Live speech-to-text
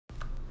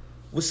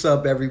What's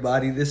up,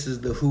 everybody? This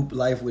is the Hoop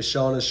Life with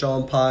Shaun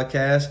Shaun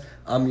podcast.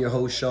 I'm your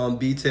host, Shaun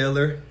B.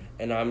 Taylor.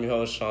 And I'm your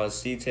host, Shaun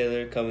C.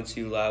 Taylor, coming to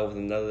you live with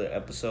another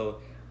episode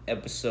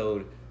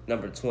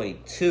number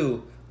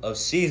 22 of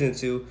season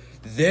 2.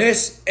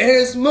 This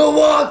is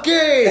Milwaukee!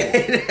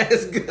 Hey,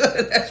 that's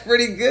good. That's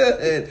pretty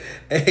good.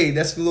 Hey,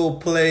 that's a little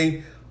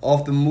play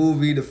off the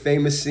movie, the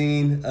famous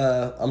scene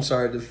from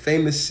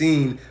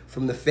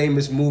the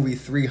famous movie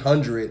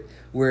 300,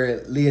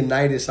 where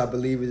Leonidas, I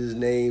believe is his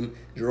name,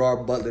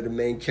 Gerard Butler, the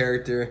main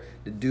character,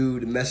 the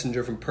dude, the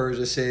messenger from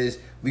Persia, says,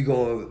 we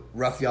gonna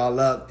rough y'all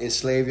up,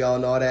 enslave y'all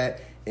and all that.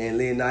 And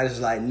Leonidas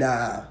is like,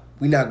 nah,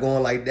 we not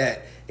going like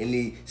that. And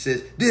he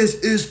says, this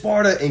is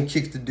Sparta, and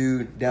kicks the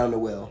dude down the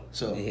well.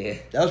 So, yeah,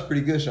 that was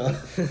pretty good, Shaun.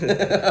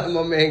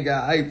 My man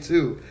got hyped,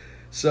 too.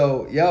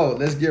 So,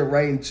 let's get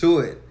right into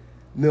it.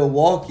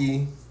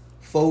 Milwaukee,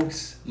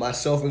 folks,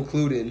 myself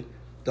included,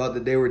 thought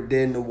that they were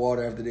dead in the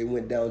water after they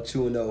went down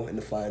 2-0 in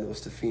the finals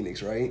to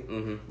Phoenix, right?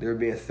 Mm-hmm. They were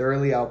being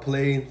thoroughly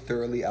outplayed,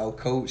 thoroughly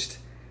outcoached,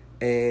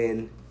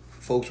 and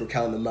folks were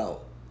counting them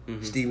out.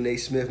 Mm-hmm. Stephen A.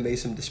 Smith made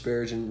some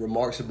disparaging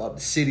remarks about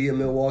the city of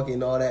Milwaukee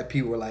and all that.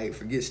 People were like,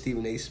 forget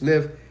Stephen A.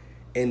 Smith.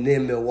 And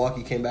then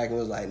Milwaukee came back and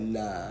was like,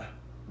 nah,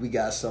 we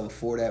got something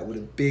for that, with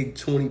a big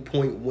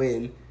 20-point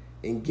win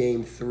in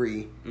Game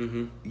 3.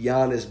 Mm-hmm.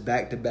 Giannis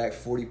back-to-back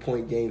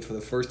 40-point games for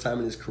the first time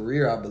in his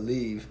career, I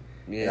believe.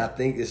 Yeah. And I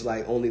think it's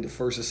like only the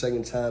first or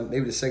second time,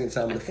 maybe the second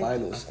time in the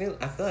finals. I feel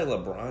like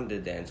LeBron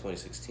did that in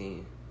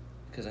 2016.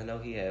 Because I know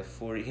he had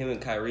 40. Him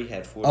and Kyrie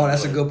had 40. Oh,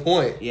 that's a good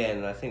point. Yeah,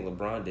 and I think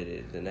LeBron did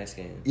it the next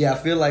game. Yeah, I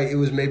feel like it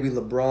was maybe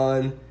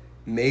LeBron,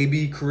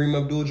 maybe Kareem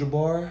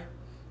Abdul-Jabbar.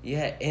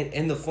 Yeah,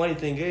 and the funny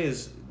thing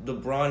is,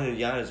 LeBron and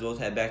Giannis both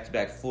had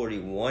back-to-back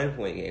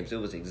 41-point games. It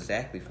was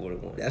exactly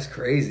 41. That's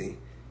crazy.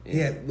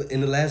 Yeah, in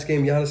the last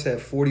game, Giannis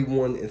had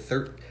 41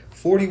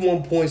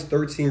 points,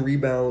 13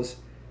 rebounds,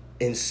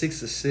 and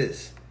 6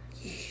 assists.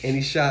 And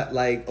he shot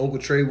like Uncle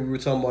Trey. We were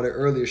talking about it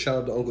earlier.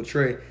 Shout out to Uncle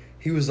Trey.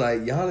 He was like,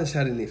 Giannis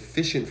had an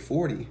efficient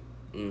 40.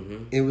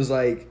 Mm-hmm. It was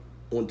like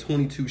on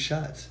 22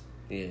 shots.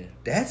 Yeah.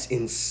 That's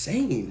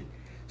insane.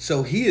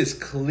 So he has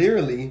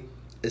clearly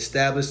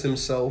established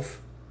himself.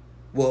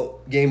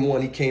 Well, game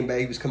 1, he came back.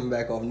 He was coming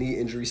back off knee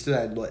injury. Still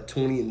had,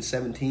 20 and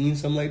 17,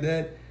 something like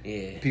that.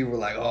 Yeah. People were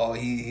like, oh,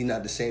 he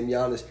not the same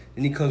Giannis.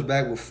 And he comes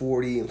back with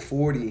 40 and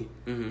 40.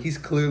 Mm-hmm. He's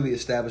clearly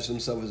established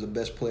himself as the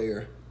best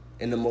player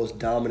and the most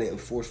dominant and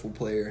forceful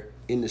player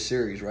in the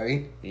series,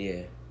 right?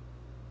 Yeah.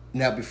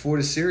 Now, before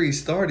the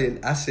series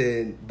started, I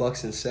said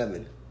Bucks in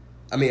 7.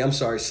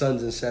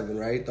 Suns in 7,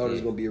 right? Thought it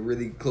was going to be a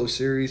really close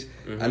series.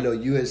 Mm-hmm. I know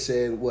you had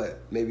said,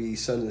 maybe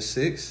Suns in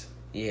 6?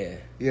 Yeah.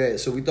 Yeah,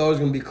 so we thought it was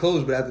going to be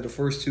close, but after the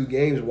first 2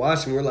 games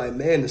watching, we're like,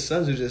 man, the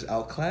Suns are just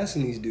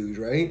outclassing these dudes,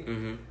 right?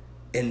 Mm-hmm.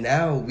 And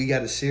now we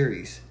got a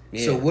series.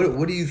 Yeah. So what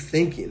are you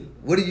thinking?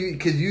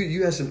 Because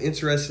you had some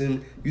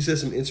interesting, you said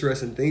some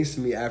interesting things to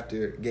me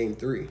after Game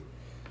 3.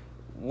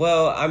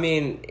 Well, I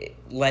mean,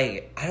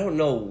 I don't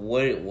know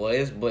what it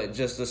was, but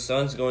just the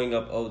Suns going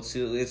up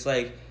 0-2, it's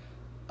like,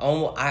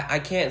 almost, I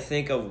can't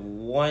think of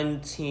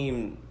one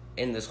team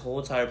in this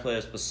whole entire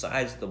playoffs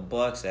besides the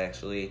Bucks,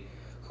 actually,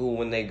 who,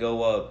 when they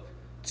go up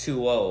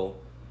 2-0,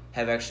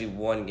 have actually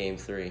won Game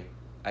 3.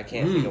 I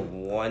can't think of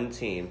one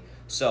team.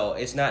 So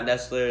it's not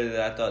necessarily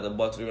that I thought the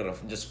Bucks were gonna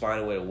just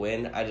find a way to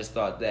win. I just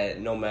thought that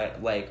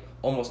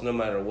almost no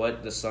matter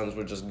what, the Suns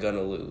were just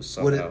gonna lose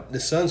somehow. Well, the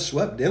Suns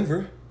swept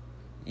Denver.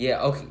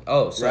 Yeah. Okay.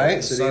 Oh, so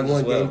right. So they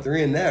won Game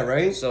 3 in that,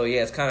 right? So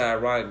yeah, it's kind of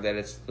ironic that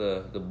it's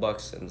the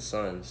Bucks and the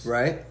Suns.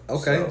 Right.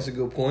 Okay, that's a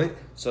good point.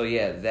 So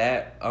yeah,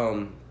 that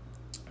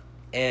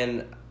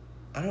and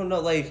I don't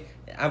know.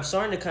 I'm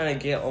starting to kind of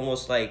get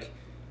almost like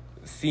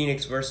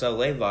Phoenix versus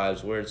LA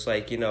vibes, where it's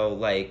like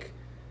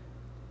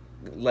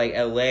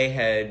LA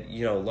had,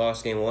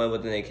 lost Game 1,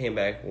 but then they came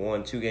back,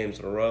 won 2 games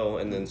in a row,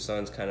 and then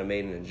Suns kind of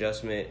made an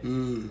adjustment.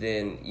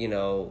 Then,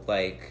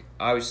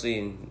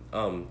 obviously,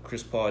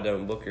 Chris Paul and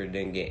Devin Booker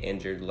didn't get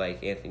injured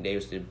like Anthony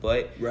Davis did,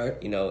 but,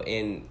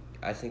 in,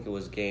 I think it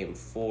was Game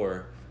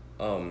 4,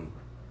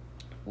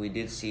 we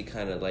did see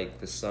kind of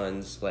the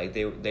Suns,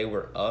 they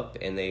were up,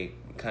 and they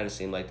kind of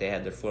seemed like they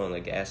had their foot on the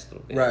gas a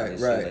little bit. Right, it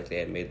seemed like they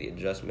had made the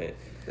adjustment.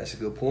 That's a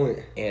good point.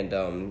 And,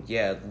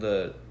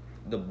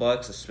 the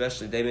Bucks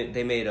especially,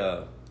 they made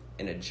an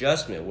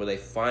adjustment where they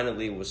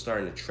finally was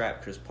starting to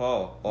trap Chris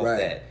Paul off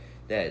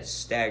that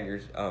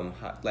staggered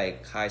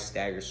high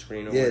stagger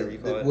screen or whatever you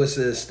call it. It was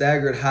a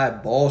staggered high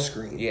ball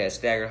screen. Yeah,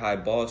 staggered high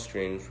ball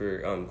screen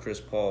for Chris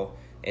Paul,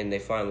 and they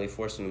finally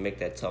forced him to make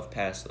that tough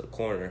pass to the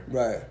corner.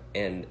 Right.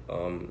 And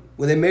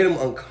they made him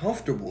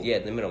uncomfortable. Yeah,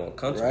 they made him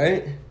uncomfortable.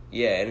 Right?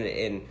 Yeah,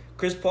 and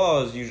Chris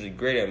Paul is usually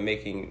great at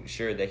making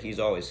sure that he's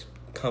always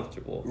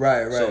comfortable.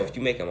 Right. So if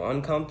you make him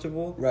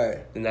uncomfortable,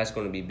 then that's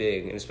going to be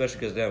big, and especially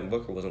because Devin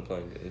Booker wasn't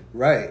playing good.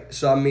 Right.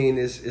 So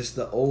it's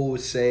the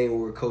old saying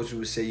where coaches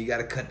would say you got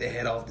to cut the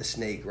head off the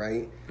snake,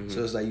 right? Mm-hmm.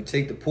 So it's like you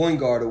take the point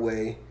guard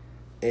away,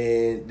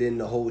 and then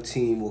the whole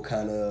team will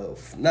kind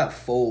of not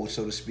fold,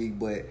 so to speak,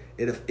 but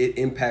it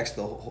impacts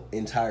the whole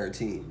entire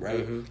team, right?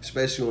 Mm-hmm.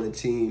 Especially on a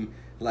team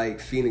like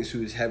Phoenix,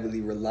 who's heavily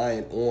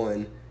reliant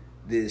on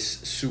this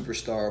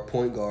superstar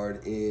point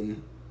guard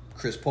in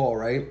Chris Paul,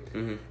 right?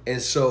 Mm-hmm.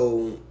 And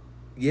so,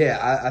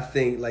 yeah, I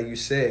think, like you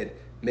said,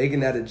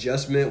 making that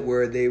adjustment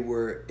where they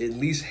were at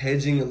least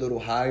hedging a little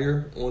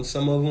higher on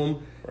some of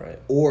them, right,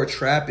 or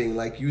trapping,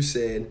 like you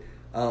said.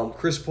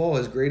 Chris Paul,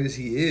 as great as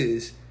he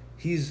is,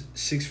 he's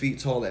 6 feet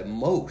tall at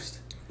most.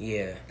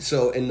 Yeah.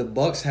 So, and the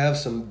Bucks have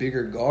some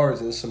bigger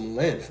guards and some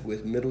length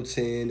with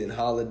Middleton and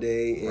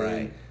Holiday and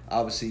Right.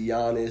 obviously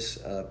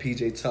Giannis,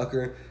 PJ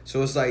Tucker.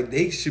 So it's like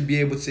they should be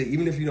able to,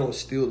 even if you don't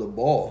steal the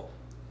ball,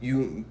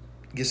 you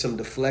get some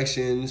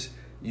deflections.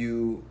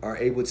 You are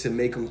able to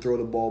make them throw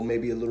the ball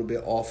maybe a little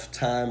bit off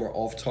time or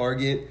off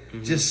target.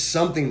 Mm-hmm. Just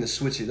something to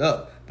switch it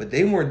up. But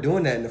they weren't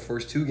doing that in the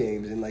first 2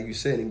 games. And like you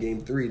said, in Game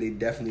 3, they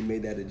definitely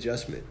made that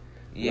adjustment.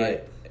 Yeah.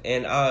 Right?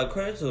 And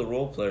credit to the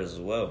role players as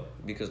well,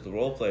 because the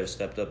role players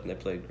stepped up and they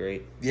played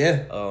great.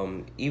 Yeah.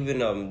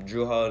 Even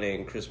Drew Holiday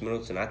and Chris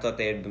Middleton, I thought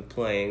they had been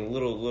playing a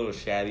little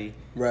shabby.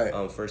 Right.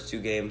 First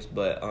 2 games,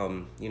 but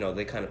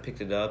they kind of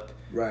picked it up.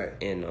 Right.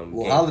 And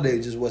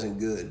Holiday just wasn't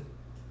good.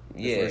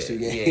 The first 2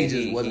 games, he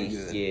just wasn't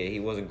good. Yeah, he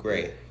wasn't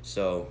great. Yeah.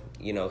 So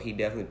he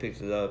definitely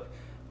picked it up.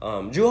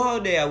 Drew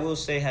Holiday, I will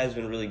say, has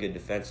been really good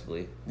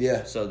defensively.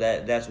 Yeah. So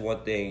that's one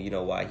thing,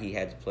 why he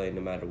had to play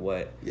no matter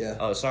what.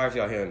 Yeah. Sorry if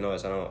y'all hearing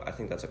noise. I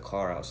think that's a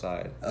car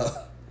outside.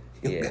 Oh,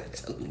 you Yeah. gotta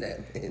tell him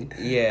that, man.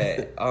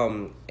 Yeah.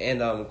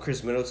 And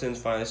Chris Middleton's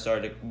finally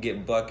started to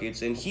get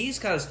buckets, and he's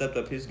kind of stepped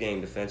up his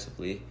game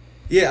defensively.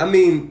 Yeah, I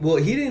mean, well,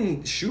 he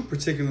didn't shoot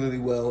particularly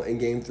well in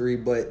Game 3,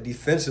 but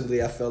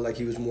defensively, I felt like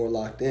he was more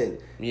locked in.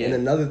 Yeah. And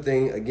another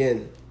thing,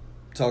 again,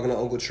 talking to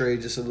Uncle Trey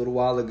just a little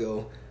while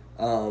ago,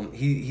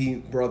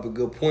 he brought up a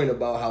good point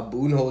about how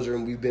Budenholzer,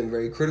 and we've been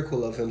very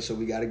critical of him, so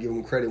we got to give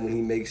him credit when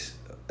he makes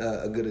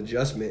a good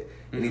adjustment.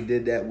 Mm-hmm. And he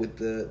did that with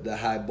the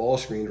high ball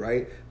screen,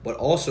 right? But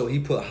also, he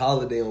put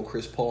Holiday on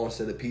Chris Paul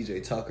instead of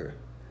PJ Tucker.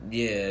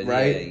 Yeah,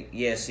 right.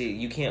 Yeah. See,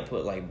 you can't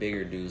put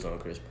bigger dudes on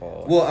Chris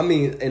Paul. Well, I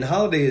mean, and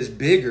Holiday is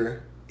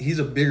bigger. He's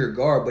a bigger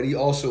guard, but he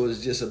also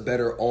is just a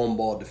better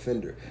on-ball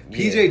defender. Yeah.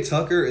 PJ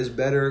Tucker is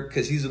better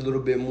because he's a little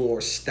bit more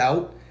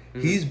stout.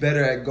 Mm-hmm. He's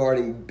better at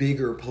guarding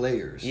bigger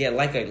players. Yeah,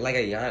 like a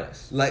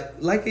Giannis.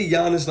 Like a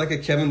Giannis, like a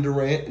Kevin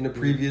Durant in the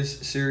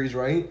previous series,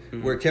 right?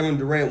 Mm-hmm. Where Kevin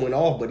Durant went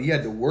off, but he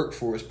had to work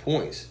for his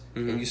points.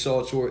 Mm-hmm. And you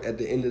saw at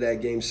the end of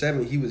that Game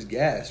 7, he was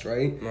gassed,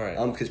 right? Right.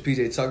 Because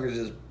PJ Tucker's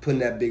just putting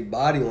that big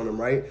body on him,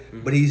 right?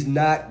 Mm-hmm. But he's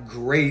not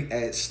great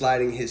at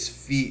sliding his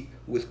feet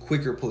with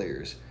quicker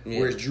players.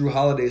 Yeah. Whereas Drew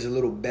Holiday is a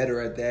little better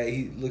at that.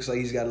 He looks like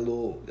he's got a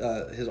little,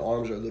 his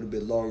arms are a little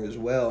bit longer as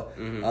well.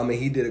 Mm-hmm. And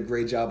he did a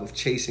great job of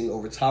chasing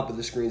over top of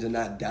the screens and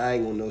not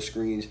dying on those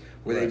screens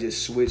where they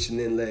just switch and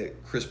then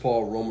let Chris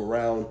Paul roam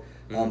around,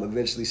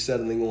 eventually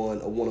settling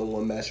on a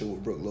one-on-one matchup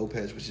with Brook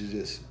Lopez, which is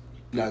just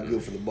not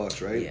good for the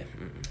Bucks, right? Yeah.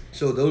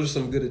 So those are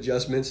some good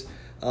adjustments.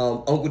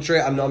 Uncle Trey,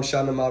 I know I'm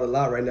shouting him out a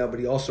lot right now, but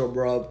he also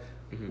brought up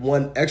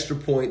one extra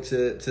point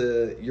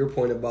to your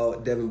point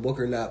about Devin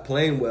Booker not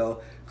playing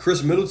well.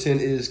 Chris Middleton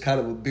is kind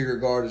of a bigger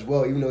guard as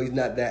well, even though he's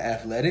not that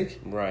athletic.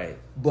 Right.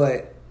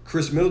 But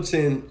Chris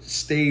Middleton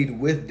stayed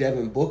with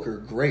Devin Booker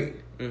great,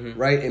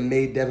 right? And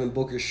made Devin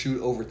Booker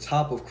shoot over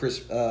top of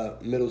Chris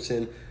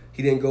Middleton.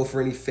 He didn't go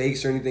for any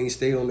fakes or anything. He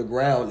stayed on the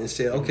ground and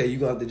said, okay, you're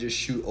going to have to just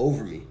shoot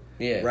over me.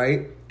 Yeah.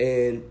 Right?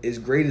 And as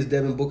great as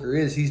Devin Booker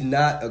is, he's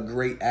not a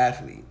great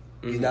athlete.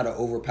 He's not an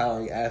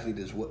overpowering athlete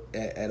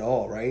at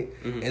all, right?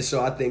 And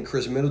so I think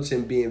Chris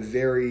Middleton being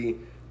very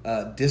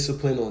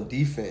disciplined on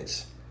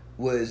defense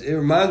it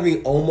reminds me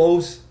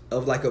almost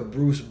of like a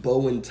Bruce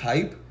Bowen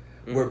type,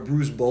 where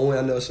Bruce Bowen,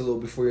 I know it's a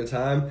little before your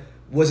time,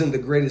 wasn't the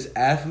greatest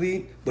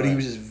athlete, but he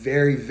was just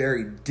very,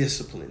 very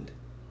disciplined.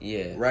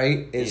 Yeah.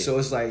 Right? And so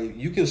it's like,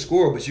 you can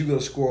score, but you're going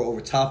to score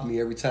over top of me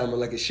every time. Or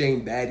like a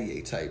Shane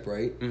Battier type,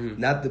 right?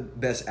 Not the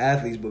best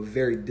athletes, but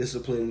very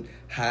disciplined,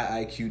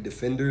 high IQ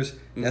defenders.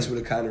 That's what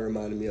it kind of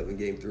reminded me of in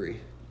Game 3.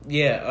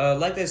 Yeah,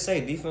 like they say,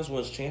 defense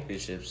wins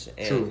championships.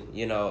 And,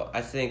 True.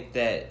 I think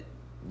that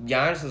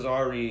Giannis has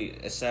already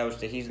established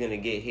that he's going to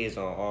get his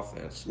on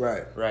offense.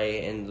 Right.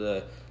 Right? And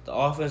the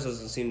offense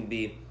doesn't seem to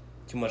be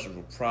too much of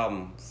a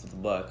problem for the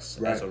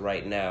Bucks as of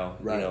right now,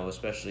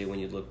 especially when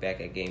you look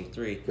back at Game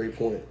 3. Great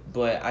point.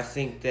 But I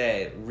think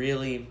that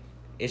really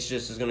it's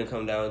going to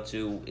come down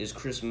to, is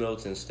Chris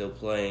Middleton still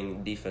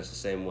playing defense the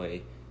same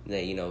way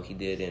that, he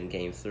did in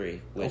Game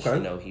 3, which,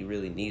 he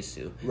really needs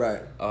to.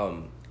 Right.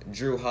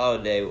 Drew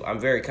Holiday, I'm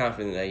very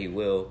confident that he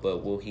will,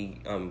 but will he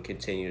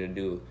continue to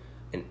do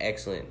an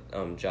excellent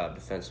job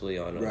defensively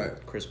on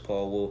Chris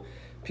Paul? Will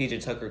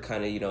PJ Tucker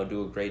kind of,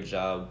 do a great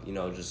job,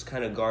 just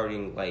kind of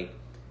guarding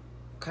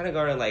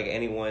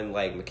anyone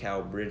like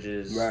Mikal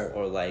Bridges,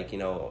 or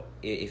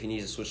if he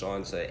needs to switch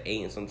on to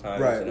 8 and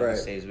sometimes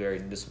he stays very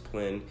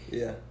disciplined.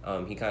 Yeah.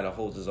 He kind of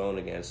holds his own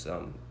against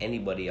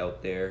anybody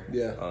out there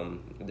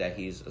that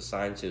he's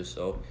assigned to.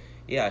 So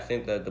I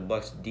think that the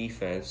Bucks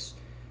defense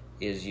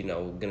is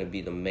going to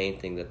be the main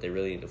thing that they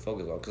really need to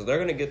focus on, because they're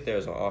going to get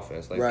theirs on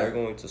offense. They're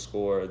going to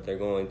score. They're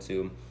going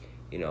to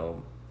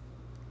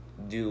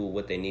do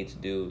what they need to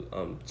do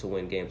to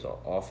win games on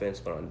offense,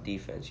 but on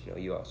defense,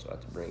 you also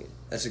have to bring it.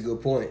 That's a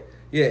good point.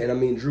 Yeah, and I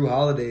mean, Drew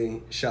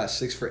Holiday shot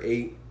 6 for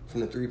 8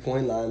 from the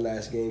 3-point line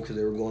last game because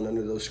they were going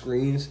under those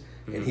screens,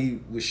 and he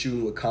was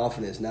shooting with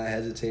confidence, not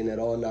hesitating at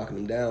all, knocking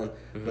them down.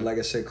 But like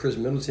I said, Chris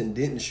Middleton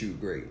didn't shoot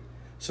great.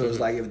 So it's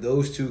like if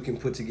those two can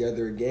put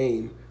together a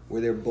game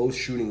where they're both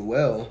shooting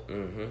well,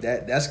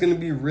 that's going to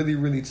be really,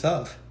 really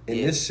tough. And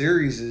this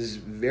series is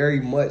very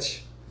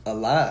much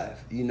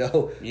alive,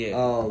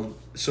 Yeah.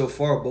 So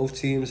far, both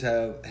teams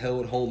have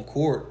held home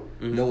court.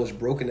 No one's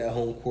broken that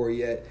home court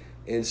yet.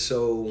 And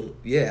so,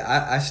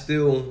 yeah, I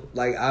still,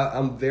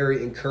 I'm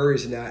very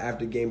encouraged now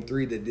after Game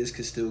 3 that this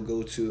could still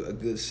go to a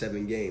good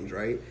 7 games,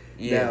 right?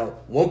 Yeah. Now,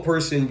 one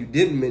person you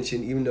didn't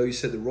mention, even though you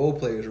said the role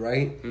players,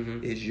 right,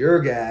 is your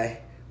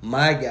guy,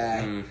 my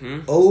guy,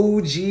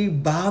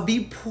 OG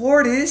Bobby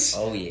Portis.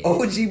 Oh, yeah.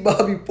 OG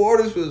Bobby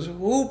Portis was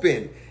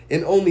hooping.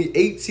 In only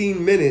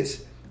 18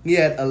 minutes, he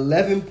had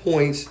 11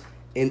 points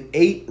and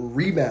 8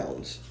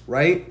 rebounds,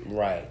 right?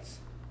 Right.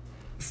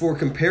 For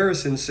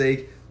comparison's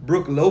sake,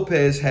 Brook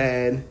Lopez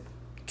had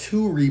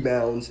 2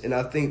 rebounds in,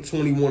 I think,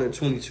 21 or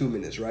 22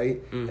 minutes,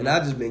 right? And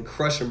I've just been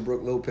crushing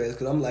Brook Lopez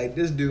because I'm like,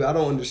 this dude, I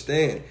don't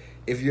understand.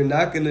 If you're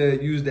not going to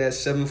use that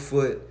 7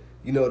 foot,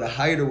 the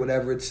height or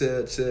whatever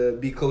to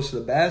be close to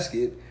the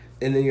basket,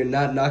 and then you're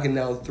not knocking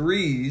down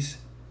threes,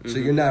 so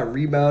you're not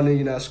rebounding,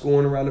 you're not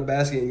scoring around the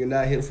basket, and you're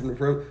not hitting from the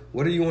perimeter,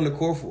 what are you on the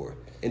court for?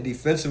 And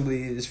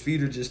defensively, his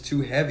feet are just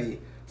too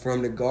heavy for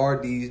him to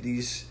guard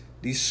these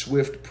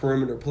swift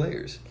perimeter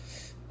players.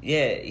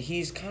 Yeah,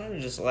 he's kind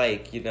of just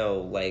like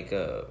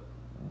a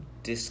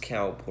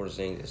discount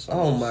Porzingis.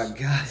 Oh my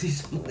God,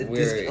 he's a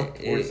discount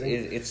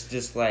Porzingis. It's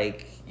just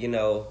like,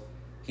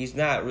 he's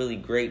not really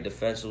great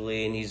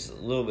defensively, and he's a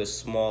little bit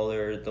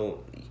smaller,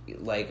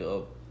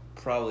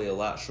 probably a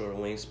lot shorter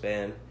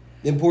wingspan.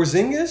 In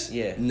Porzingis?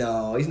 Yeah.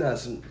 No, he's not.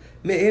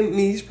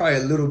 He's probably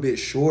a little bit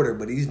shorter,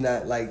 but he's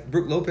not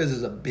Brook Lopez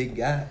is a big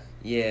guy.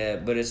 Yeah,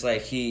 but it's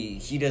like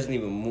he doesn't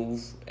even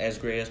move as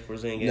great as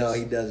Porzingis. No,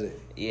 he doesn't.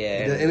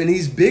 Yeah. I mean,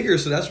 he's bigger,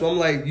 so that's why I'm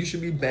like, you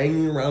should be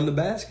banging around the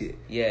basket.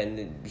 Yeah,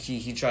 and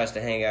he tries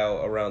to hang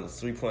out around the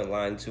 3-point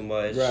line too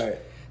much. Right.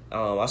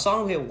 I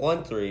saw him hit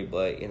 1 3,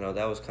 but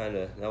that was kind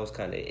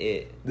of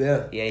it.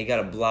 Yeah. Yeah, he got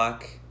a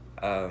block.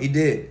 He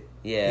did.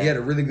 Yeah. He had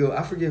a really good.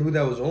 I forget who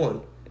that was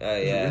on. Yeah.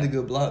 A really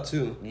good block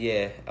too.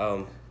 Yeah.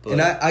 But,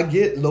 and I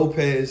get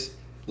Lopez.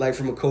 Like,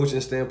 from a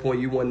coaching standpoint,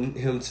 you want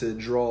him to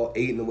draw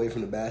 8 and away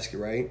from the basket,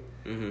 right?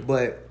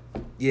 But,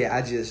 yeah,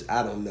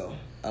 I don't know.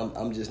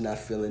 I'm just not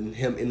feeling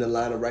him in the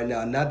lineup right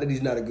now. Not that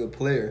he's not a good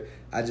player.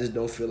 I just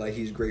don't feel like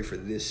he's great for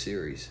this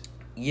series.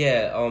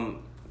 Yeah,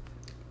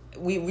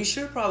 we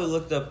should have probably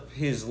looked up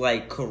his,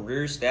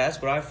 career stats,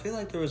 but I feel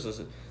like there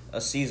was a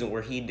season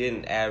where he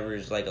didn't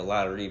average, a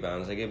lot of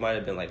rebounds. It might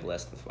have been,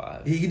 less than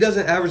 5. He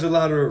doesn't average a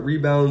lot of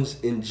rebounds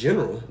in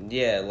general.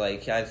 Yeah,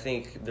 I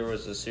think there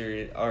was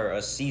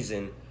a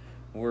season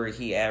where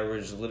he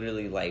averaged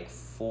literally,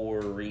 4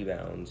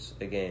 rebounds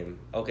a game.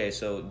 Okay,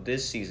 so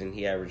this season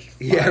he averaged 5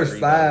 He averaged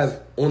rebounds.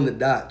 5 on the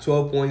dot,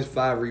 12 points,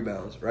 5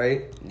 rebounds,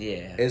 right?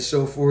 Yeah. And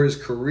so for his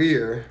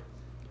career,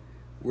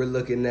 we're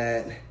looking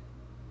at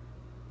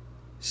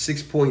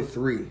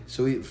 6.3.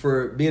 So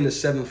for being a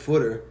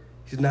 7-footer,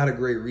 he's not a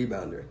great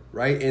rebounder,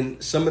 right?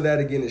 And some of that,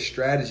 again, is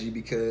strategy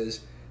because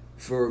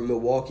for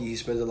Milwaukee, he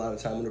spends a lot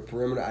of time on the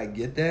perimeter. I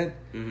get that.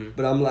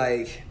 But I'm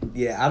like,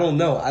 yeah, I don't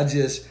know.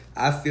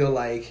 I feel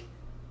like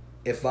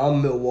if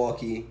I'm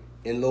Milwaukee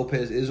and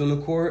Lopez is on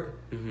the court,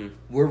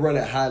 we're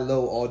running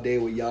high-low all day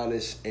with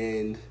Giannis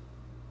and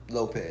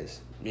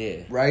Lopez.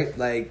 Yeah. Right?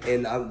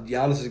 And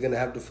Giannis is going to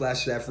have to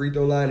flash that free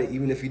throw line, and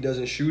even if he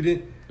doesn't shoot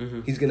it,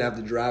 he's going to have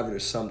to drive it or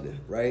something,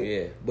 right?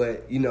 Yeah.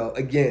 But,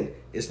 again,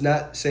 it's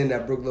not saying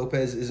that Brook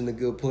Lopez isn't a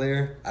good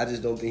player. I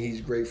just don't think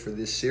he's great for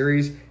this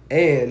series.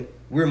 And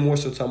we're more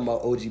so talking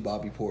about OG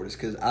Bobby Portis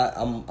because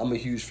I'm a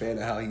huge fan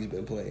of how he's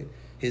been playing.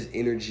 His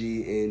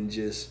energy and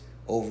just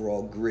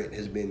overall grit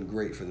has been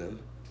great for them.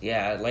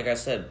 Yeah, like I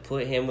said,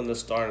 put him in the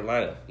starting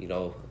lineup,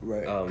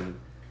 Right.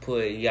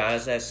 Put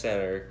Giannis at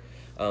center,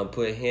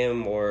 put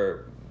him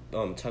or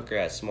Tucker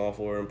at small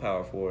forward and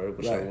power forward,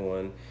 whichever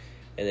one.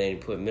 And then you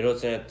put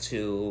Middleton at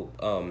 2,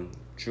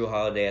 Drew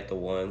Holiday at the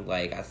 1.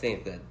 I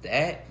think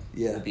that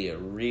would be a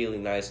really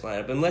nice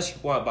lineup. Unless you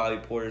want Bobby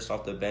Portis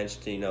off the bench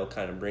to,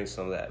 kind of bring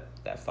some of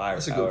that firepower.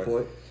 That's a good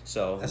point.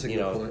 So, That's a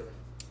good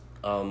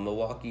point.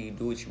 Milwaukee,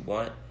 do what you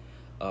want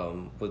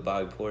with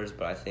Bobby Portis,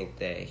 but I think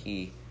that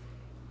he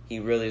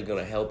really is going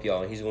to help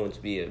y'all, and he's going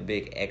to be a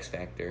big X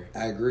factor.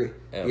 I agree.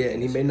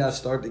 And he may not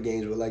start the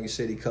games, but like you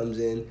said, he comes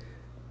in,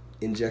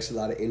 injects a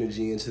lot of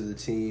energy into the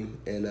team,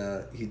 and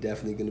he's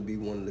definitely going to be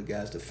one of the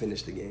guys to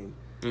finish the game.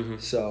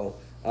 So,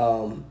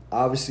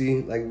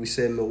 obviously, like we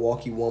said,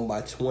 Milwaukee won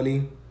by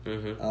 20.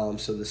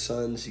 So the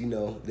Suns,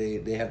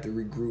 they have to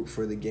regroup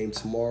for the game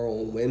tomorrow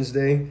on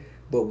Wednesday.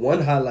 But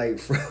one highlight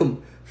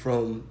from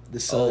the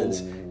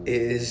Suns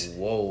is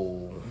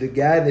the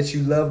guy that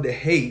you love to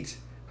hate,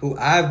 who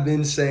I've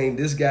been saying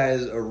this guy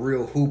is a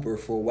real hooper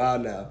for a while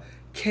now.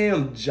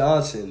 Cam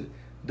Johnson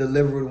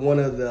delivered one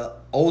of the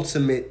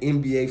ultimate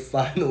NBA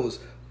Finals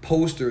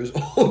posters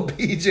on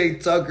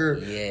PJ Tucker.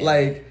 Yeah.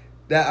 Like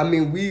that. I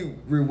mean, we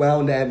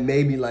rewound that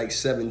maybe like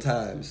 7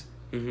 times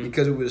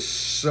because it was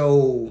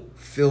so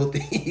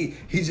filthy.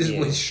 He just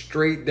went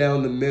straight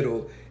down the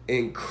middle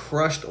and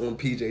crushed on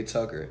PJ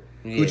Tucker,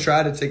 who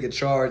tried to take a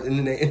charge, and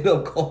then they ended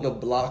up calling a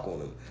block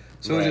on him.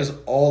 So it was just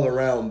all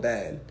around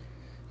bad.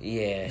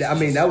 Yeah. I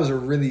mean, that was a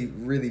really,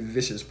 really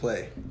vicious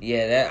play.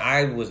 Yeah, that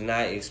I was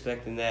not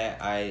expecting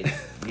that. I,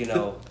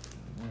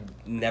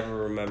 never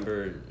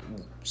remember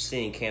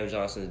seeing Cam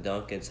Johnson's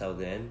dunk until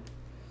then.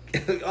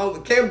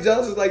 Cam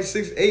Johnson's like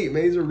 6'8",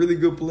 man. He's a really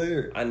good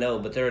player. I know,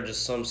 but there are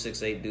just some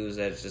 6'8" dudes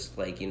that's just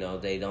like,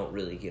 they don't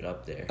really get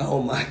up there.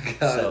 Oh, my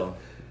God. So,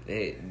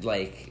 it,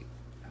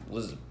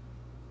 was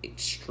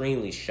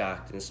extremely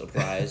shocked and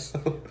surprised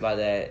by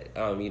that.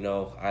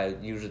 I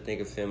usually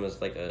think of him as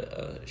like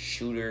a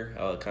shooter,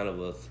 kind of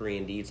a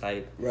 3-and-D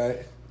type. Right.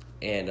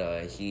 And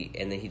then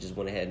he just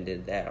went ahead and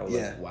did that. I was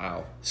like,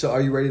 wow. So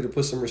are you ready to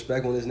put some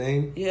respect on his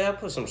name? Yeah, I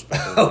put some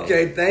respect on his name.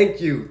 Okay, thank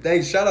you.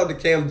 Thanks. Shout out to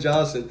Cam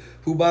Johnson,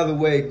 who, by the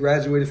way,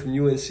 graduated from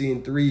UNC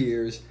in 3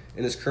 years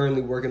and is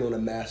currently working on a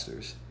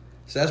master's.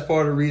 So that's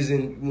part of the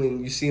reason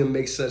when you see him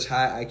make such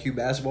high IQ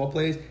basketball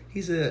plays,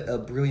 he's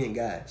a brilliant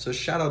guy. So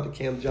shout out to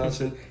Cam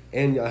Johnson,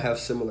 and y'all have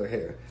similar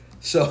hair.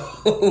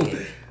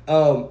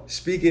 So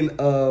speaking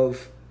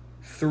of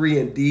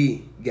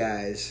 3-and-D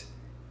guys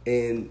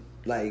and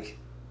like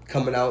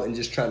coming out and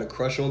just trying to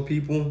crush on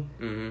people,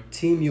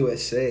 Team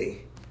USA,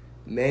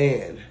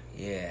 man.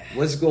 Yeah.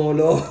 What's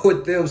going on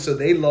with them? So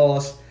they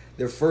lost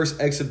their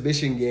first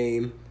exhibition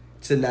game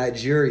to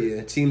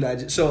Nigeria, Team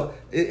Nigeria. So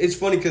it's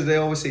funny because they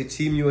always say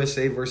Team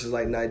USA versus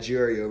like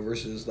Nigeria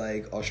versus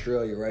like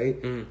Australia, right?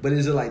 But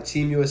is it like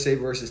Team USA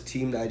versus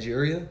Team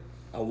Nigeria?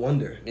 I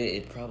wonder.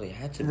 It probably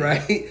had to be.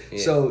 Right? Yeah.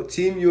 So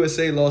Team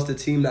USA lost to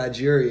Team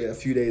Nigeria a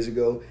few days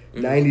ago,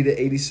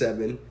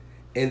 90-87.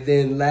 And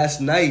then last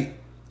night,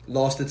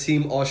 lost to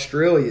Team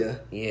Australia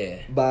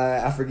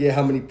by, I forget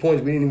how many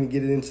points. We didn't even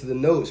get it into the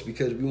notes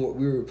because we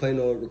were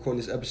planning on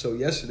recording this episode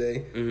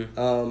yesterday.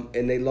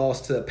 And they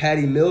lost to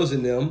Patty Mills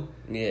and them.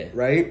 Yeah.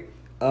 Right?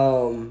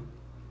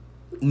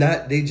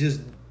 They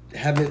just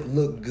haven't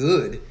looked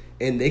good.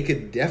 And they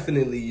could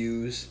definitely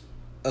use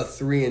a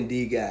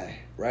 3-and-D guy,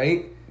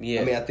 right?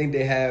 Yeah. I mean, I think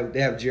they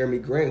have Jeremy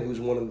Grant,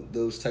 who's one of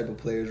those type of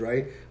players,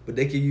 right? But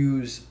they could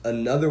use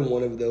another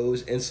one of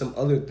those and some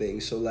other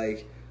things. So,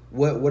 like,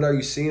 What are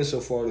you seeing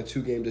so far in the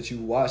 2 games that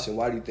you've watched, and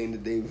why do you think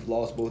that they've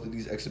lost both of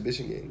these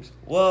exhibition games?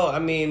 Well, I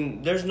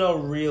mean, there's no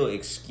real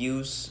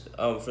excuse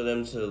for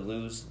them to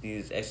lose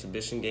these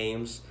exhibition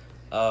games.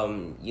 They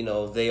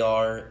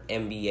are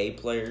NBA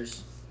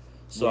players,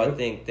 so I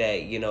think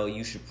that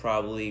you should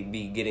probably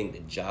be getting the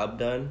job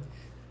done.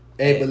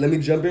 Hey, but let me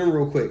jump in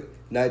real quick.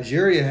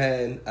 Nigeria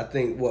had, I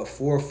think, 4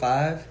 or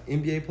 5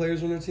 NBA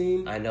players on their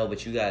team? I know,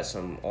 but you got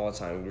some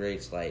all-time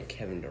greats like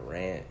Kevin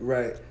Durant.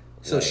 Right.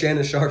 So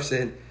Shannon Sharp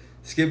said,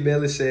 Skip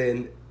Bayless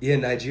saying, yeah,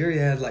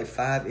 Nigeria has like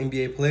 5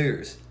 NBA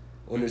players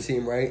on their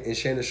team, right? And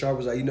Shannon Sharp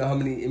was like, you know how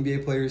many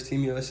NBA players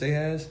Team USA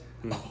has?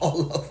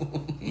 All of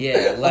them.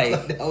 Yeah,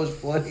 like that was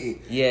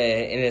funny. Yeah,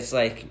 and it's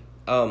like,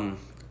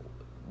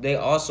 they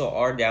also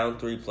are down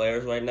 3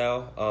 players right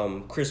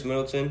now. Chris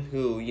Middleton,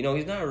 who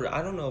he's not.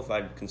 I don't know if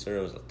I'd consider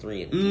him as a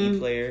 3-and-D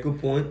player. Good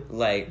point.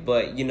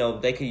 But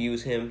they could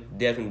use him.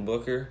 Devin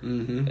Booker,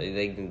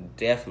 they can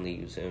definitely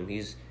use him.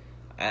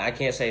 I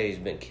can't say he's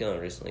been killing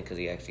recently because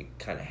he actually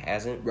kind of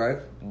hasn't. Right.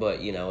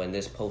 But, in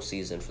this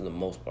postseason, for the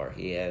most part,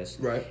 he has.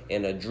 Right.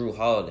 And Drew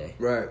Holiday.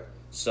 Right.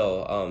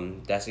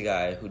 So, that's a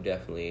guy who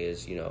definitely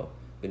is,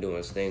 been doing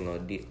his thing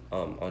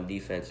on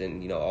defense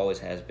and, always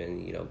has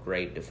been,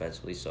 great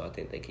defensively. So, I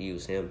think they can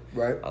use him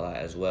a lot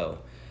as well.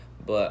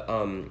 But,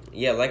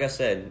 like I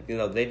said,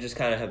 they just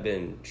kind of have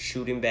been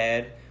shooting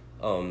bad.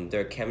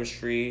 Their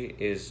chemistry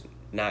is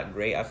not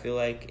great, I feel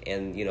like,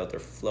 and their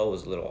flow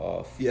is a little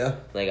off. Yeah.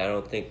 Like, I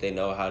don't think they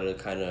know how to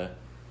kind of,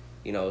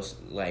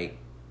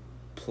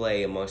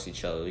 play amongst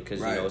each other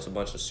because it's a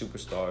bunch of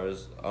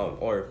superstars.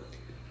 Or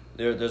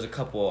there's a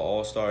couple of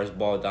all-stars,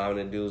 ball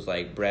dominant dudes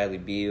like Bradley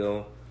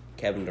Beal,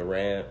 Kevin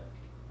Durant,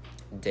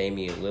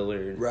 Damian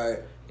Lillard. Right.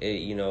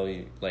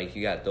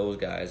 You got those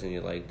guys, and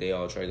they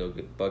all try to go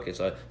get buckets.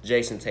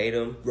 Jason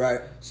Tatum.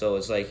 Right. So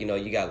it's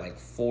you got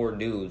 4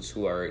 dudes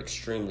who are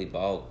extremely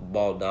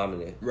ball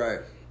dominant.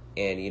 Right.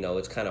 And,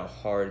 it's kind of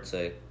hard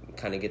to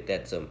kind of get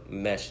that to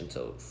mesh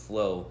into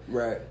flow.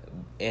 Right.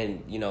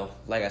 And,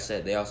 like I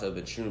said, they also have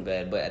been shooting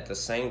bad. But at the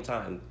same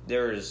time,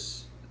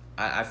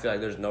 I feel like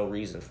there's no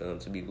reason for them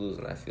to be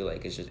losing. I feel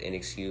like it's just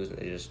inexcused,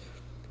 and they just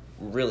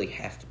really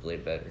have to play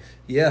better.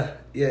 Yeah.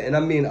 Yeah. And,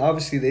 I mean,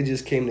 obviously they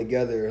just came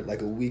together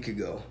like a week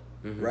ago,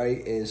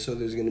 right? And so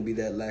there's going to be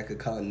that lack of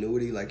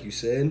continuity, like you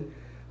said.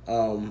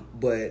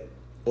 But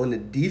on the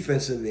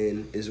defensive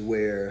end is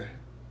where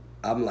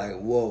I'm like,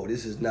 whoa,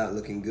 this is not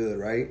looking good,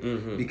 right?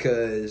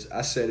 Because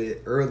I said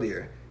it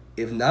earlier.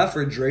 If not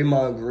for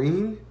Draymond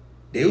Green,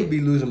 they would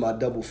be losing by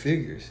double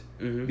figures.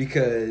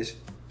 Because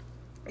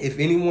if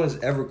anyone's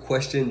ever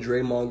questioned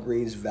Draymond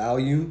Green's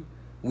value,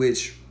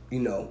 which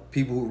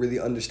people who really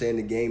understand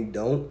the game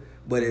don't.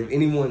 But if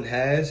anyone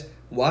has,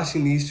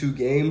 watching these two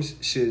games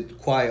should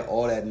quiet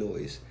all that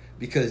noise.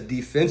 Because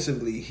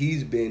defensively,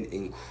 he's been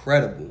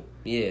incredible.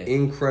 Yeah.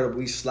 Incredible.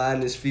 He's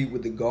sliding his feet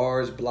with the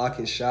guards,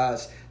 blocking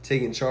shots,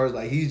 taking charge.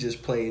 Like, he's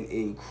just playing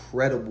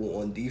incredible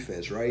on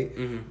defense, right?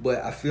 Mm-hmm.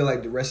 But I feel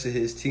like the rest of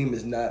his team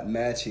is not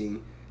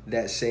matching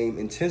that same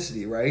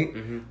intensity, right?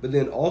 Mm-hmm. But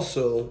then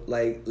also,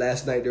 like,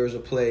 last night there was a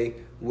play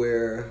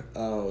where,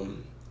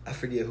 I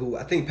forget who,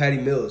 I think Patty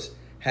Mills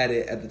had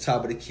it at the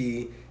top of the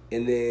key,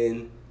 and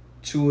then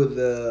two of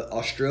the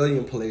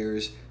Australian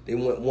players,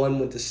 one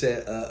went to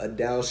set a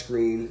down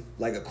screen,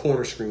 like a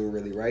corner screen,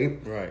 really, right?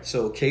 Right.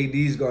 So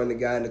KD's guarding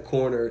the guy in the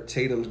corner,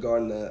 Tatum's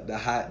guarding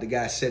the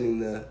guy setting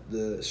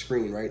the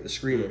screen, right? The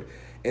screener. Mm-hmm.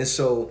 And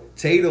so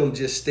Tatum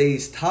just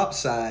stays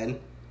topside,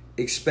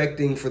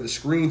 expecting for the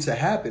screen to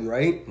happen,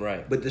 right?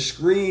 Right. But the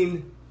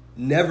screen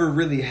never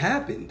really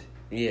happened.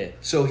 Yeah.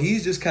 So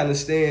he's just kind of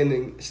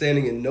standing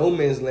in no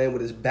man's land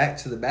with his back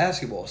to the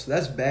basketball. So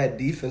that's bad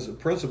defensive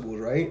principles,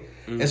 right?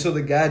 Mm-hmm. And so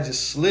the guy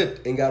just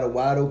slipped and got a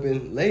wide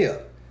open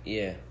layup.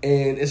 Yeah.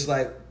 And it's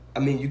like, I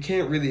mean, you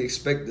can't really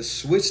expect the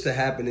switch to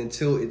happen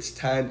until it's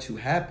time to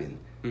happen.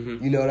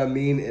 Mm-hmm. You know what I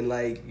mean? And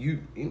like,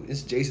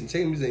 it's Jason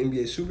Tatum. He's an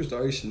NBA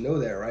superstar. You should know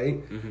that,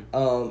 right?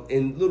 Mm-hmm.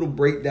 And little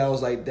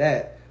breakdowns like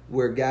that,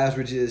 where guys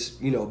were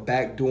just,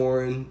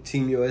 backdooring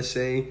Team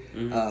USA,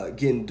 mm-hmm.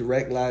 Getting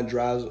direct line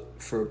drives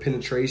for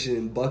penetration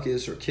and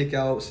buckets or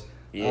kickouts.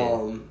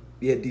 Yeah.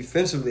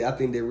 Defensively, I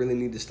think they really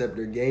need to step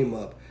their game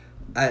up.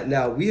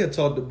 Now, we had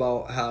talked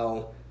about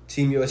how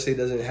Team USA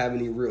doesn't have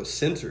any real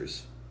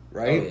centers,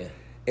 right? Oh, yeah.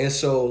 And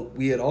so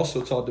we had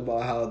also talked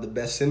about how the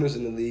best centers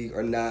in the league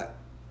are not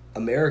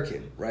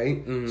American,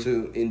 right? Mm-hmm.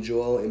 So in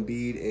Joel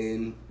Embiid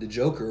and the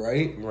Joker,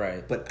 right?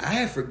 Right. But I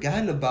had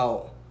forgotten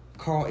about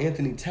Karl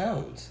Anthony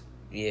Towns.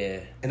 Yeah.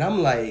 And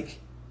I'm like,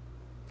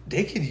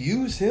 they could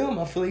use him.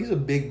 I feel like he's a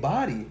big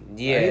body.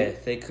 Yeah,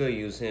 right? They could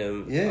use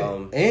him.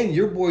 Yeah. And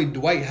your boy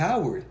Dwight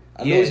Howard.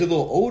 I know he's a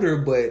little older,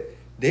 but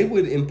they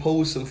would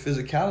impose some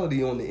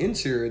physicality on the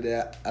interior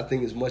that I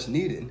think is much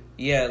needed.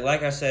 Yeah,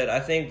 like I said, I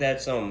think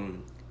that's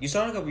you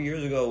saw it a couple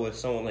years ago with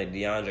someone like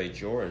DeAndre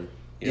Jordan.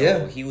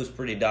 He was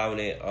pretty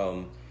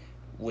dominant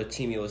with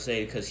Team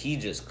USA because he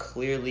just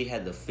clearly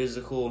had the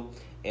physical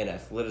and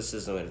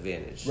athleticism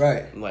advantage.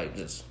 Right. Like,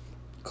 just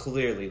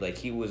clearly, like,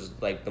 he was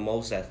like the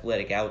most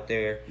athletic out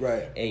there.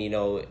 Right.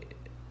 And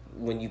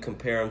when you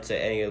compare him to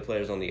any of the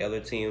players on the other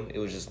team, it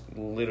was just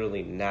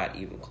literally not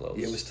even close.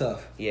 Yeah, it was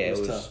tough. Yeah, it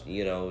was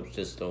tough.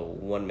 Just a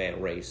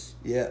one-man race.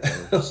 Yeah,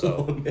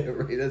 one-man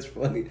race, that's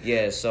funny.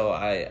 Yeah, so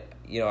I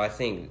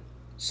think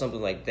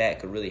something like that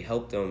could really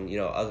help them.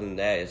 Other than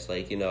that, it's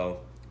like,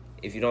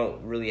 if you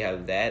don't really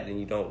have that, then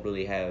you don't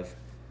really have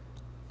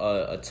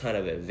a ton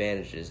of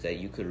advantages that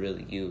you could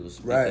really use.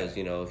 Right. Because,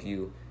 if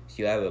you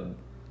have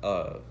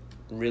a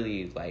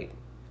really,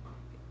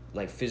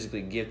 like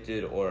physically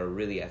gifted or a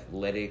really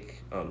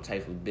athletic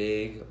type of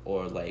big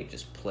or like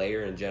just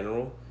player in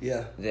general,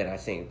 then I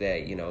think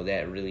that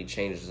that really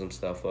changes some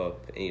stuff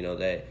up, and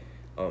that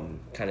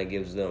kind of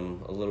gives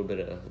them a little bit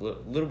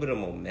of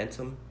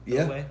momentum in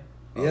a way.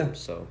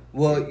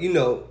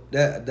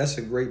 That's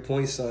a great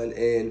point, son.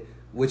 And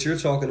what you're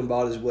talking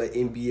about is what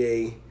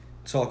NBA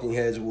talking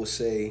heads will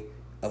say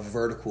a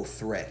vertical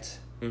threat,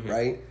 mm-hmm.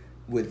 right?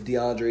 With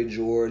DeAndre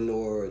Jordan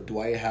or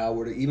Dwight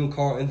Howard or even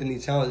Karl Anthony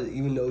Towns,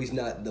 even though he's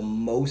not the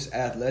most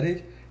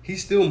athletic, he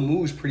still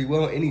moves pretty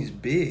well and he's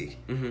big.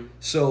 Mm-hmm.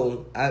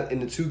 So in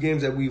the two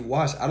games that we've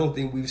watched, I don't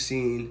think we've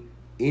seen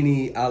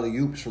any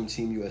alley-oops from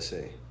Team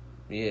USA.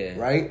 Yeah.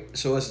 Right?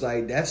 So it's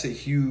like that's a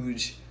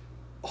huge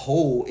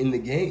hole in the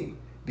game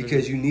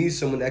because mm-hmm. you need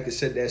someone that can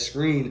set that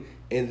screen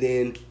and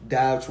then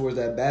dive towards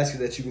that basket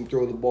that you can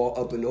throw the ball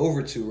up and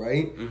over to,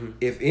 right?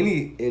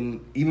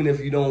 Mm-hmm. Even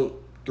if you don't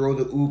throw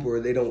the oop or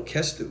they don't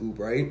catch the oop,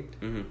 right?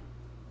 Mm-hmm.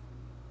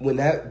 When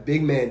that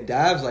big man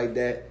dives like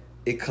that,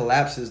 it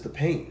collapses the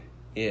paint,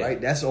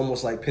 right? That's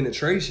almost like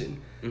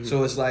penetration. Mm-hmm.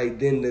 So it's like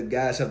then the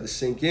guys have to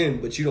sink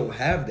in, but you don't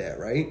have that,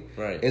 right?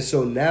 Right. And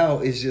so now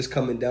it's just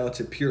coming down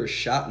to pure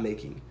shot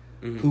making.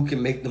 Mm-hmm. Who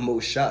can make the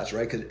most shots,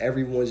 right? Because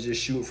everyone's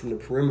just shooting from the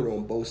perimeter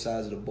on both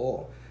sides of the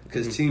ball.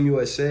 Because mm-hmm. Team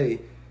USA,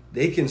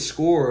 they can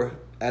score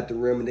at the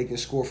rim and they can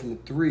score from the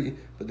three,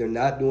 but they're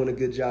not doing a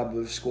good job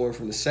of scoring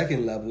from the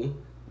second level,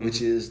 which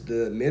mm-hmm. is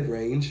the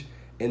mid-range,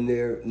 and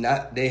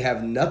they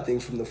have nothing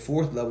from the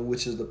fourth level,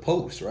 which is the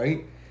post,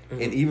 right?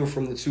 Mm-hmm. And even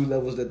from the two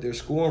levels that they're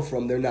scoring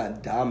from, they're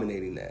not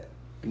dominating that.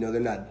 They're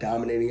not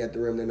dominating at the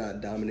rim, they're not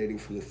dominating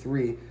from the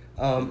three.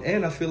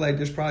 And I feel like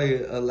there's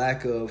probably a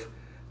lack of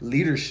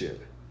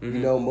leadership.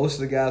 Mm-hmm. Most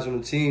of the guys on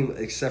the team,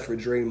 except for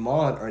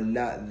Draymond, are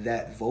not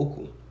that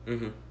vocal.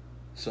 Mm-hmm.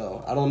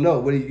 So, I don't know.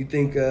 What do you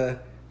think they're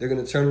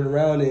going to turn it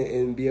around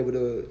and be able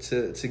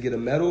to get a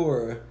medal,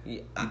 or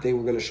you think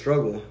we're going to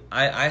struggle?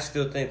 I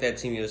still think that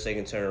Team USA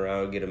can turn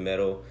around and get a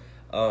medal.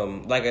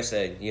 Like I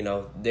said,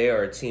 they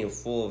are a team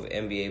full of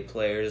NBA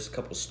players, a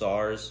couple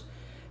stars,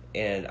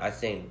 and I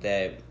think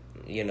that,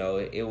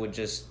 it would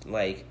just,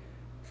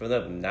 for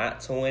them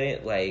not to win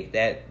it, like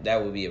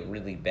that would be a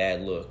really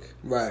bad look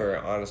for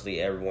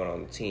honestly everyone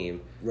on the team.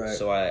 Right.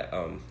 So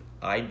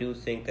I do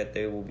think that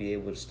they will be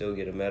able to still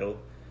get a medal,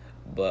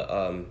 but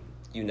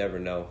you never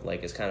know.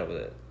 Like it's kind of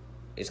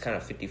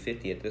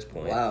 50-50 at this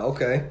point. Wow.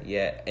 Okay.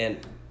 Yeah, and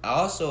I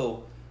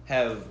also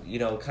have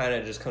kind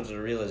of just come to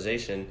the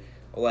realization,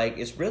 like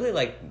it's really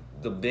like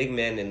the big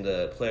men and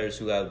the players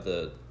who have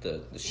the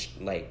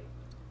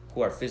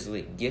who are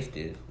physically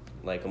gifted,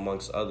 like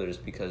amongst others,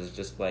 because it's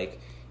just like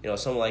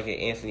someone like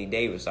Anthony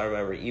Davis. I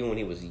remember even when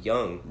he was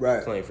young,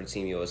 playing for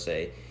Team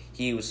USA,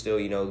 he would still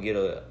get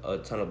a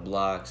ton of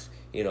blocks,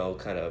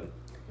 kind of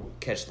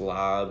catch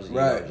lobs,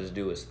 just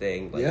do his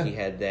thing. Like he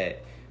had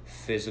that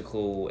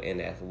physical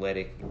and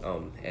athletic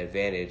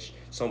advantage.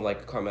 Someone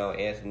like Carmelo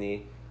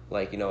Anthony,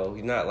 like he's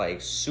not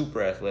like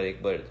super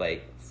athletic, but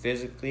like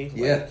physically,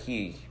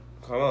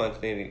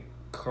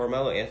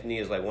 Carmelo Anthony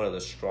is like one of the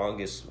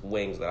strongest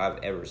wings that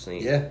I've ever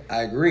seen. Yeah,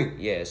 I agree.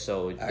 Yeah,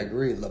 so I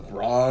agree.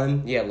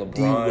 LeBron.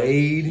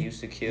 D-Wade. He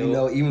used to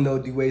kill. Even though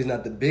D-Wade's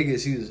not the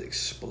biggest, he was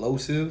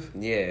explosive.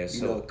 Yeah,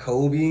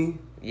 Kobe.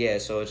 Yeah,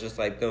 so it's just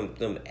like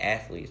them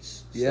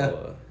athletes. Yeah.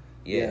 So,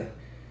 yeah.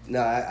 No,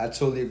 I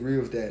totally agree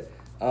with that.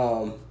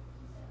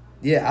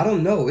 I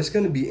don't know. It's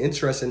going to be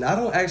interesting. I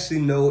don't actually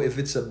know if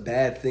it's a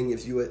bad thing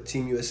if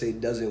Team USA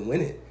doesn't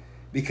win it,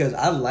 because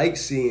I like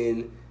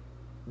seeing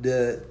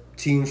the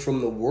teams from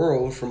the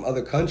world, from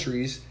other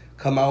countries,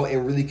 come out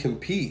and really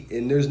compete.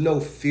 And there's no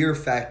fear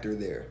factor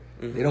there.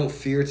 Mm-hmm. They don't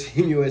fear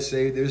Team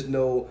USA. There's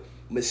no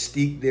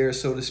mystique there,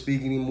 so to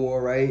speak,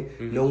 anymore, right?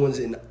 Mm-hmm. No one's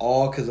in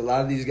awe, because a lot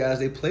of these guys,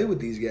 they play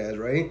with these guys,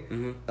 right?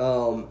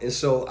 Mm-hmm. And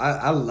so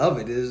I love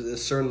it. There's a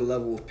certain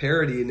level of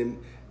parity, and it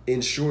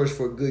ensures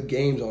for good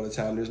games all the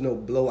time. There's no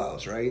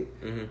blowouts, right?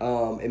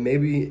 Mm-hmm. And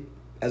maybe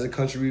as a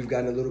country, we've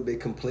gotten a little bit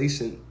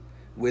complacent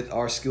with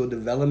our skill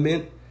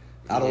development.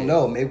 I don't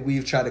know. Maybe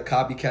we've tried to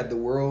copycat the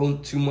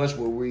world too much,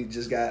 where we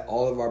just got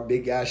all of our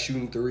big guys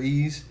shooting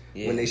threes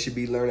when they should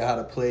be learning how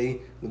to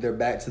play with their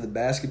back to the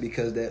basket,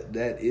 because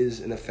that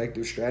is an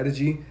effective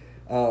strategy.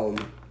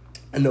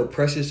 I know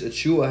Precious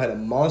Achua had a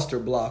monster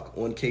block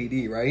on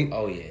KD, right?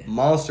 Oh, yeah.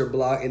 Monster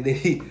block. And then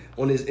he,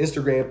 on his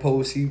Instagram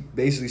post, he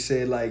basically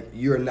said, like,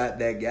 you're not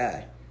that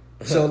guy.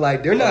 So,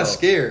 like, they're not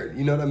scared.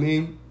 You know what I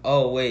mean?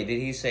 Oh, wait. Did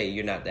he say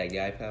you're not that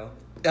guy, pal?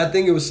 I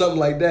think it was something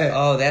like that.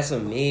 Oh, that's a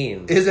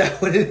meme. Is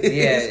that what it is?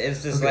 Yeah,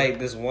 it's just like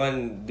this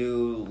one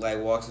dude like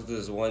walks into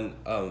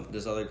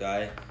this other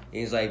guy, and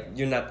he's like,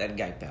 "You're not that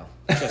guy, pal.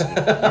 Trust me, you're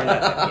not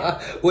that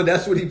guy." Well,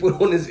 that's what he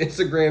put on his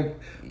Instagram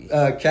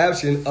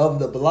caption of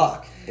the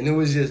block, and it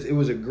was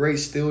a great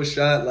still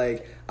shot.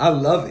 Like, I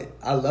love it.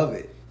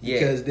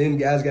 Because then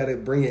guys got to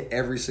bring it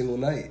every single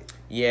night.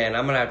 Yeah, and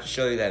I'm going to have to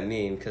show you that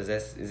meme, because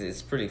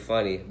it's pretty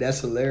funny.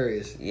 That's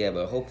hilarious. Yeah,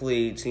 but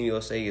hopefully Team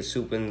USA is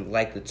hooping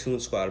like the Toon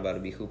Squad about to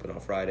be hooping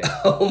on Friday.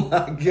 Oh,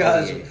 my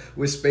gosh. Oh, yeah.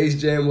 With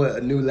Space Jam, what,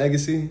 A New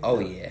Legacy? Oh,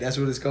 yeah. That's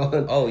what it's called?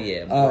 Oh,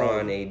 yeah.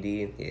 Bron, AD,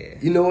 yeah.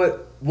 You know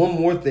what? One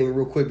more thing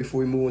real quick before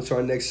we move into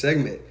our next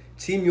segment.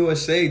 Team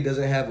USA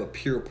doesn't have a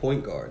pure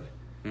point guard.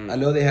 I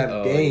know they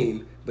have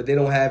Dame, but they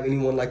don't have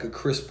anyone like a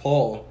Chris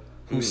Paul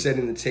who's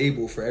setting the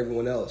table for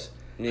everyone else.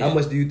 Yeah. How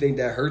much do you think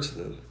that hurts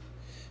them?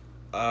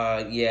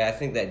 I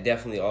think that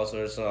definitely also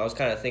hurts them. I was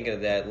kind of thinking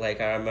of that. Like,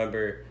 I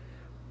remember,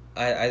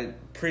 I'm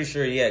pretty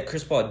sure,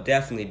 Chris Paul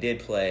definitely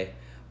did play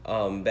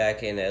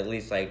back in at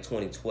least, like,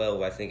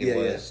 2012, I think it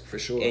was. Yeah, for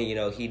sure.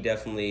 And, he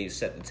definitely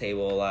set the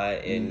table a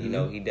lot.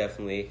 And, he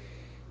definitely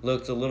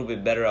looked a little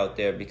bit better out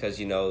there because,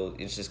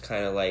 it's just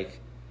kind of like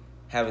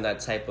having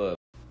that type of...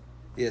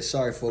 Yeah,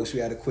 sorry, folks.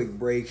 We had a quick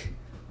break.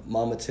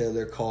 Mama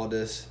Taylor called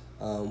us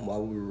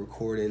while we were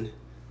recording,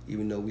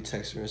 even though we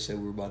texted her and said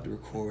we were about to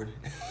record.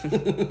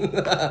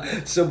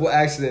 Simple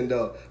accident,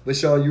 though. But,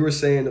 Shaun, you were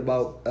saying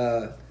about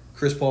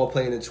Chris Paul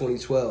playing in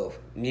 2012.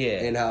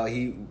 Yeah. And how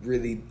he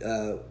really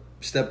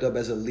stepped up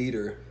as a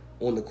leader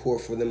on the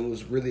court for them. It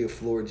was really a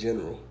floor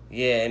general.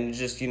 Yeah, and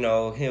just,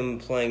 him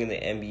playing in the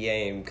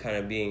NBA and kind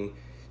of being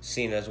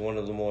seen as one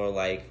of the more,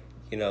 like,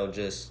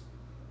 just,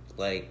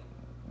 like,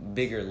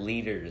 bigger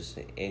leaders.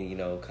 And,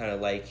 kind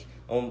of like...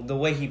 the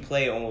way he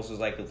played almost was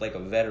like a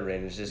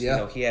veteran. It's just,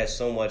 he has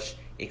so much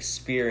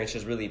experience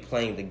just really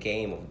playing the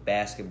game of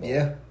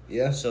basketball.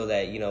 Yeah. So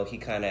that, he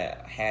kind of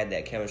had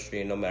that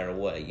chemistry, and no matter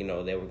what,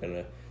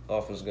 the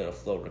offense was going to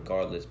flow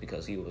regardless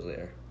because he was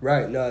there.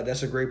 Right. No,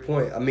 that's a great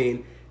point. I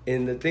mean,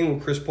 and the thing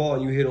with Chris Paul,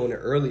 and you hit on it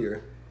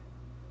earlier,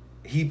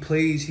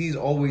 he's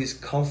always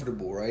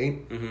comfortable,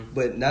 right? Mm-hmm.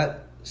 But not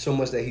so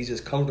much that he's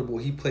just comfortable.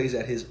 He plays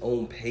at his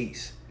own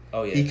pace.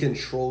 Oh, yeah. He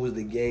controls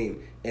the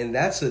game. And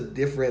that's a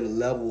different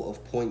level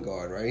of point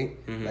guard,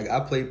 right? Mm-hmm. Like, I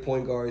played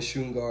point guard and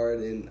shooting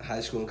guard in high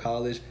school and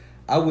college.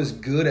 I was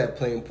good at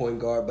playing point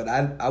guard, but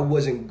I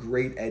wasn't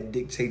great at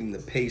dictating the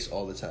pace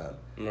all the time,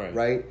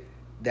 right?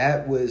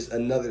 That was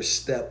another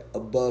step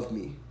above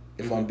me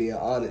if I'm being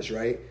honest,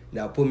 right?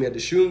 Now, put me at the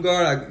shooting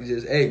guard, I could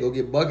just, hey, go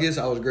get buckets.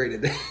 I was great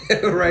at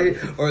that, right?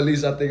 Or at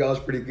least I think I was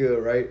pretty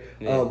good, right?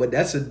 Yeah. But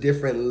that's a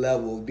different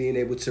level, being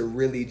able to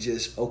really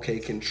just,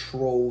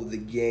 control the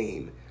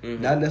game.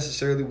 Not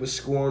necessarily with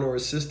scoring or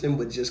assisting,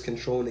 but just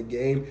controlling the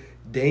game.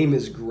 Dame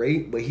is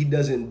great, but he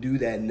doesn't do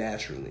that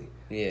naturally.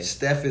 Yeah.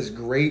 Steph is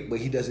great, but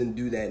he doesn't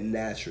do that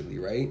naturally,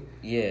 right?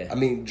 Yeah. I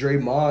mean,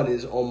 Draymond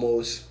is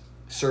almost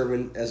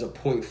serving as a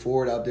point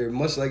forward out there,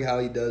 much like how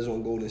he does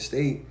on Golden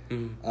State.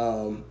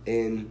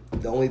 And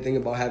the only thing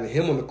about having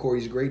him on the court,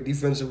 he's great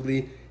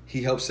defensively.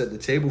 He helps set the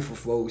table for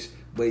folks,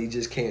 but he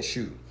just can't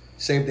shoot.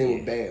 Same thing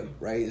with Bam,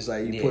 right? It's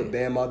like you put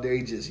Bam out there,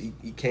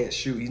 he can't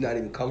shoot. He's not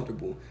even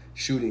comfortable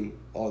shooting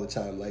all the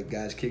time. Like,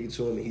 guys kick it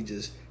to him, and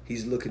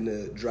he's looking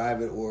to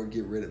drive it or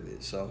get rid of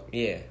it. So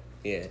yeah,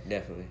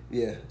 definitely.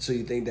 Yeah. So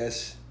you think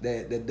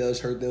that does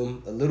hurt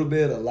them a little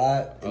bit, a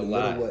lot, a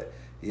lot. What?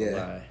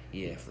 Yeah.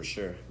 Yeah, for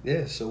sure.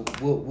 Yeah, so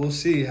we'll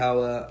see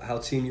how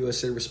Team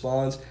USA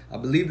responds. I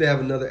believe they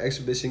have another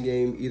exhibition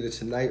game either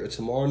tonight or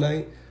tomorrow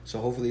night, so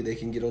hopefully they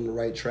can get on the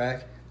right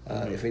track.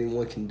 If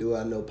anyone can do it,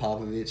 I know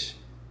Popovich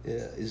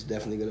is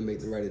definitely going to make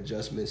the right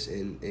adjustments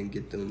and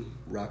get them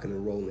rocking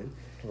and rolling.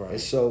 Right.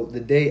 And so the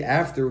day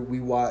after we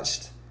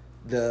watched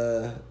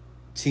the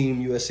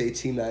Team USA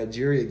Team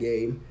Nigeria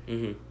game,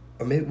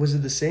 or maybe was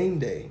it the same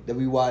day that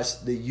we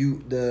watched the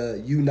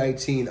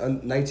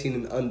U19 19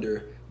 and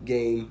under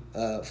game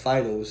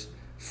finals,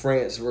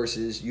 France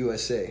versus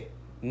USA?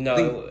 No,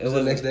 it was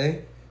the next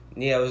day.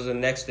 Yeah, it was the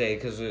next day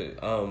because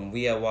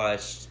we had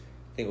watched,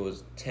 I think it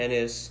was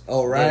tennis.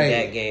 Oh, right. Then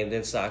that game,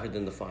 then soccer,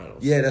 then the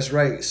finals. Yeah, that's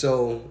right.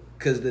 So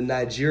because the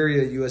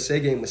Nigeria USA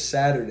game was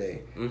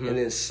Saturday, and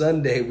then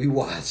Sunday we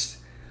watched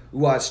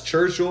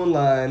Church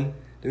Online.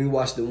 Then we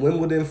watched the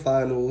Wimbledon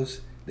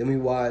finals. Then we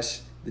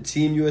watched the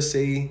Team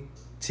USA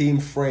Team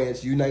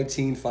France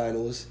U19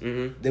 finals.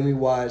 Then we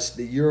watched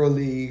the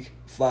EuroLeague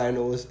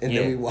finals, and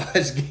then we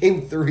watched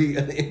Game 3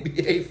 of the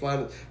NBA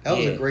finals. That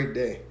was a great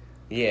day.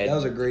 Yeah, that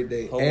was a great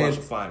day. Bunch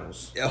of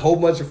finals. A whole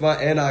bunch of fun,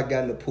 and I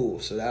got in the pool,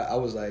 so I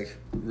was like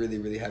really,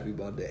 really happy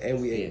about that.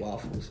 And we ate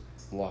waffles.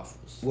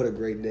 What a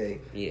great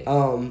day.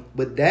 Yeah.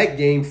 But that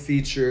game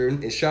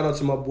featured, and shout out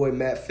to my boy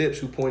Matt Phipps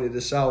who pointed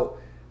this out.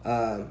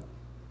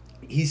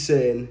 He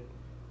said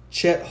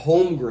Chet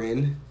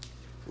Holmgren,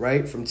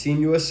 right, from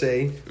Team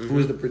USA, who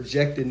is the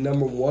projected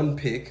number 1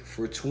 pick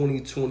for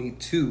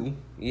 2022.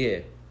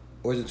 Yeah.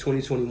 Or is it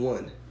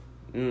 2021?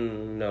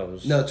 No,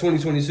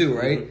 2022,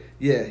 right?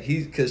 Yeah,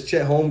 because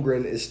Chet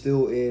Holmgren is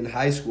still in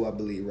high school, I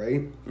believe,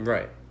 right?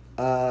 Right.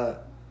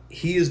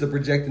 He is the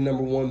projected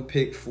number 1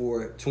 pick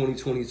for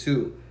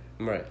 2022.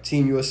 Right.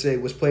 Team USA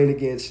was playing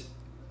against,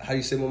 how do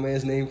you say my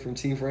man's name from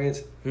Team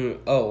France?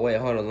 Oh, wait,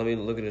 hold on. Let me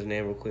look at his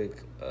name real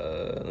quick.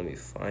 Let me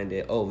find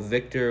it. Oh,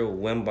 Victor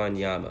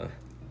Wembanyama.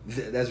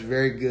 That's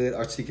very good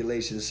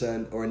articulation,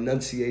 son, or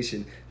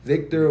enunciation.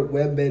 Victor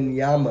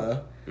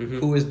Wembanyama,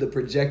 who is the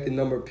projected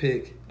number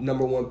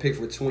 1 pick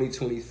for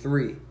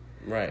 2023.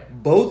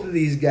 Right. Both of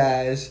these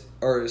guys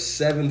are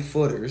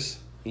 7-footers.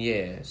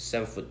 Yeah,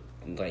 7'2".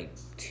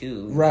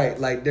 Right,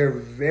 like they're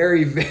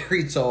very,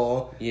 very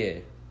tall. Yeah.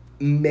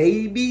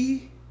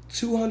 Maybe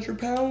 200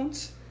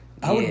 pounds.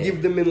 I would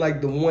give them in like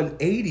the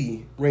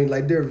 180 range.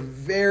 Like they're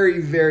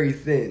very, very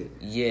thin.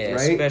 Yeah,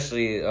 right?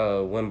 Especially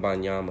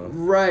Wembanyama.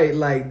 Right,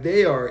 like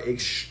they are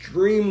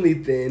extremely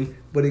thin,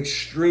 but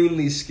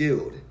extremely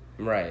skilled.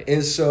 Right.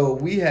 And so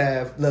we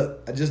have,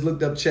 look, I just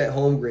looked up Chet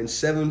Holmgren,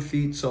 7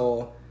 feet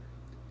tall,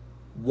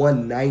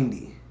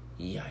 190.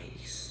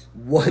 Yikes.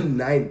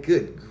 190,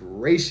 good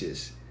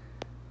gracious.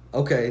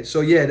 Okay,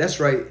 so yeah, that's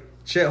right.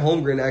 Chet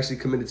Holmgren actually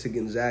committed to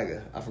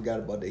Gonzaga. I forgot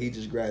about that. He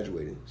just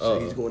graduated. So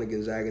he's going to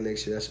Gonzaga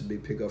next year. That's a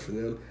big pickup for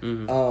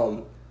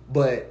them.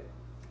 But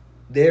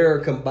they're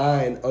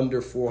combined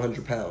under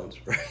 400 pounds,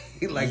 right?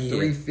 Like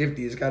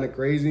 350 is kind of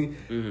crazy.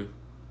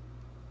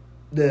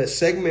 The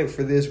segment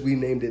for this, we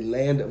named it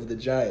Land of the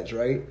Giants,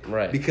 right?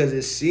 Right. Because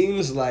it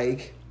seems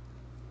like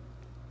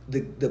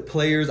the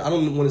players, I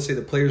don't want to say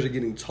the players are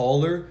getting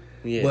taller,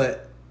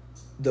 but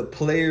the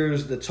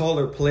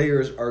taller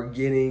players are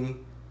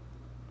getting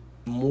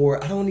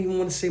more, I don't even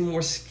want to say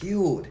more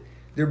skilled.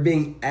 They're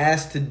being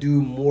asked to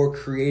do more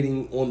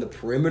creating on the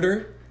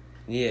perimeter.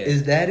 Yeah.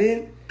 Is that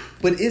it?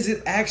 But is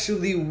it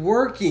actually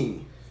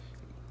working?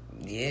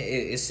 Yeah,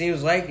 it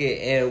seems like it.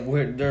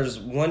 And there's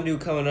one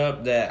dude coming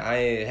up that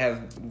I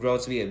have grown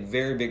to be a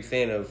very big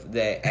fan of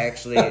that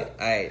actually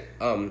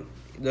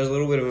there's a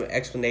little bit of an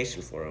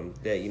explanation for him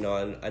that,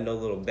 I know a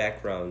little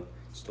background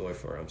story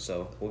for him.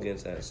 So we'll get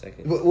into that in a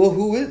second. Well,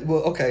 who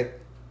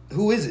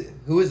is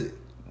it?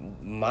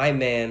 My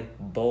man,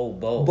 Bo.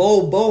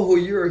 Bo, who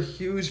you're a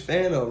huge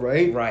fan of,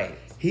 right? Right.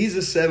 He's a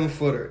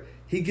 7-footer.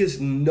 He gets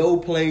no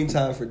playing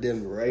time for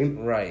Denver, right?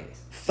 Right.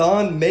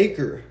 Thon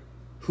Maker,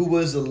 who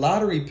was a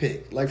lottery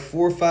pick like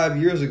 4 or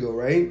 5 years ago,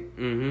 right?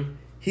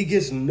 He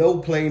gets no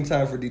playing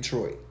time for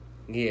Detroit.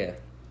 Yeah.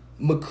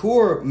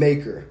 McCord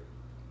Maker,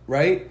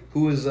 right?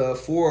 Who is a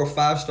 4 or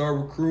 5 star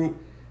recruit.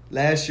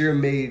 last year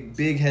made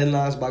big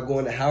headlines by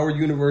going to Howard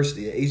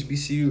University at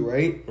HBCU,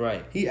 right?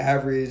 Right. He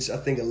averaged, I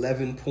think,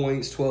 11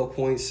 points, 12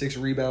 points, 6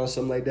 rebounds,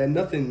 something like that.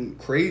 Nothing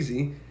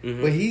crazy.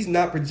 Mm-hmm. But he's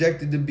not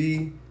projected to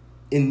be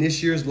in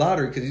this year's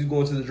lottery because he's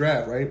going to the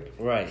draft, right?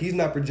 Right. He's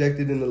not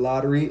projected in the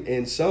lottery,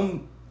 and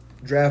some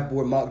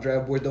mock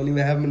draft boards don't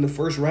even have him in the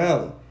first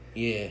round.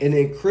 Yeah. And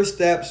then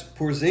Kristaps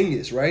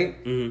Porzingis,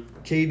 right? Mm-hmm.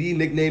 KD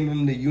nicknamed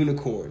him the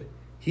Unicorn.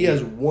 He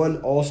has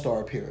one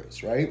All-Star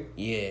appearance, right?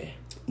 Yeah.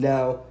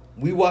 Now,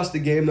 we watched the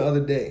game the other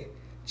day.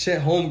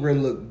 Chet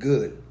Holmgren looked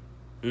good.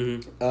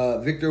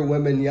 Mm-hmm. Victor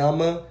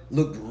Wembanyama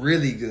looked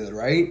really good,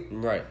 right?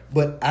 Right.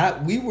 But I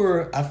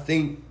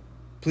think,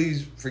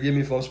 please forgive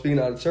me if I'm speaking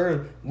out of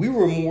turn, we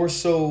were more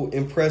so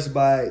impressed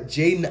by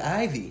Jaden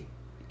Ivey.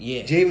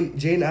 Yeah.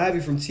 Jaden Ivey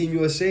from Team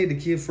USA, the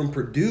kid from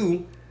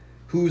Purdue,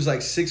 who's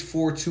like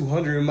 6'4",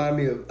 200, remind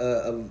me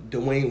of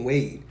Dwayne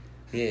Wade.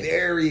 Yeah.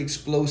 Very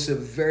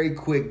explosive, very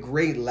quick,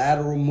 great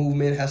lateral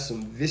movement, has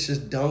some vicious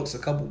dunks, a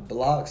couple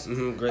blocks.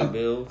 Great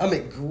build.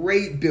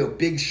 Great build,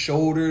 big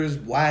shoulders,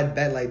 wide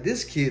back. Like,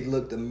 this kid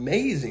looked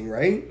amazing,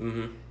 right?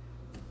 Mm-hmm.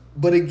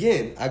 But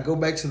again, I go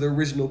back to the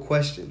original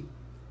question.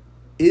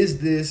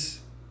 Is this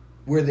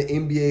where the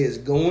NBA is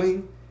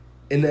going?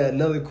 And then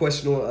another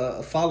question,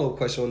 a follow-up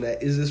question on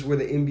that, is this where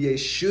the NBA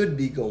should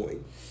be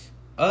going?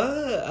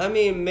 I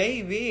mean,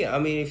 maybe. I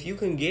mean, if you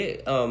can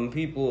get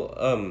people,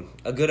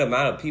 a good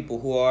amount of people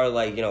who are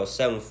like,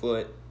 7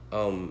 foot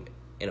and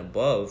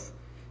above,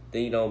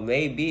 then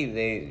maybe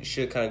they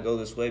should kind of go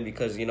this way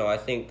because I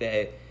think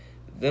that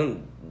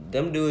them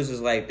dudes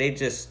is like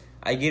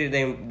I get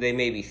it, they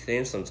may be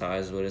thin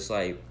sometimes, but it's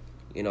like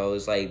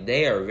it's like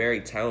they are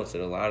very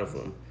talented, a lot of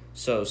them.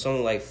 So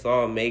someone like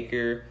Thon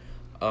Maker,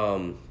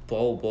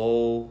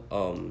 Bol,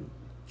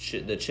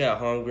 the Chet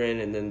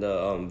Holmgren, and then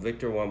the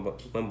Victor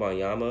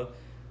Wembanyama,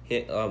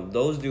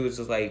 those dudes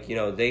is like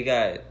they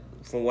got,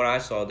 from what I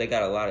saw, they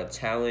got a lot of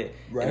talent,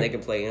 right, and they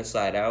can play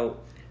inside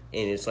out,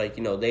 and it's like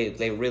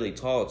they really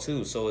tall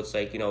too, so it's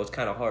like it's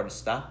kind of hard to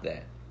stop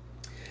that.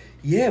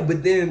 Yeah,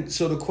 but then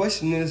so the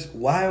question is,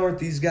 why aren't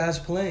these guys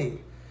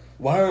playing?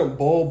 Why aren't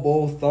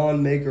Bol,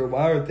 Thon Maker?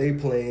 Why aren't they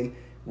playing?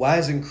 Why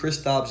isn't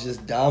Kristaps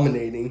just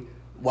dominating?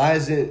 Why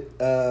isn't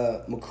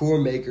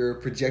McCour Maker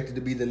projected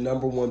to be the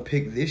number 1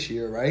 pick this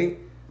year, right?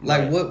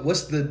 Like, right.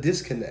 What's the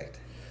disconnect?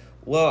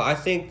 Well, I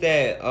think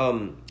that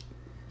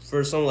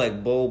for someone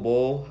like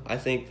Bol, I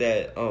think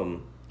that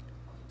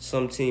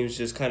some teams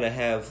just kind of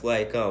have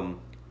like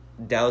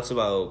doubts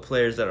about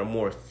players that are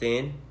more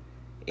thin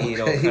and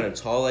kind of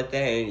tall like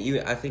that. And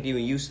I think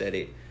even you said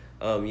it.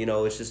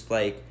 It's just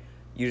like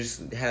you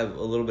just have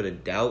a little bit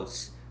of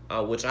doubts,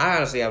 which I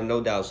honestly have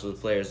no doubts with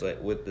players like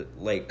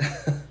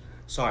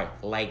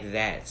like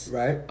that.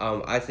 Right.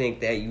 I think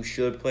that you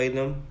should play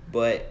them,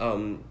 but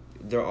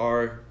there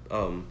are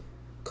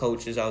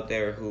coaches out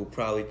there who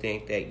probably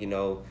think that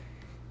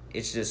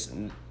it's just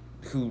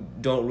who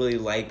don't really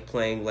like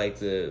playing like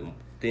the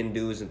thin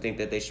dudes and think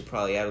that they should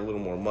probably add a little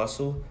more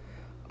muscle.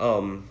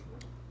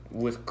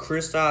 With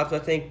Kristaps, I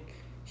think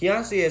he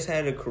honestly has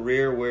had a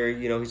career where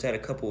he's had a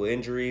couple of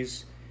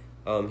injuries.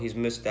 He's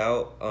missed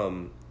out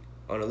on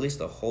at least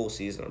the whole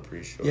season, I'm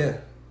pretty sure. Yeah,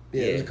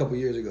 it was a couple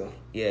years ago.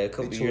 Yeah, a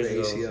couple years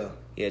ago. ACL.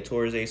 Yeah,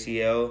 tore his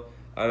ACL.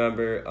 I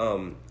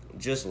remember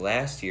just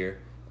last year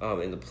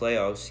in the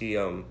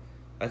playoffs,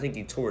 I think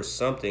he tore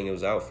something. It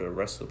was out for the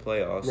rest of the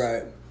playoffs.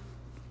 Right.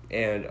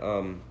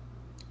 And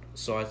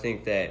so I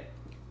think that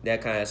kind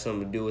of has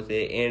something to do with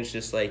it. And it's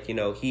just like,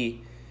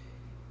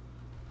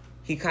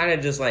 he kind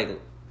of just like,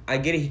 I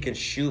get it, he can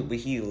shoot, but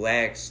he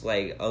lacks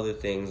like other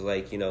things.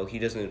 Like, he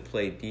doesn't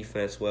play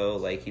defense well.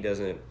 Like, he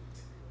doesn't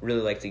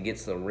really like to get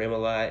to the rim a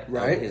lot.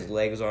 Right. His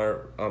legs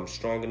aren't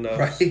strong enough.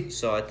 Right.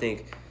 So I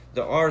think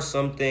there are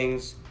some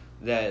things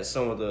that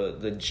some of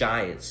the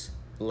Giants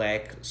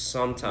lack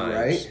sometimes.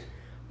 Right.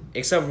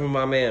 Except for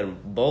my man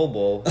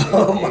Bobo.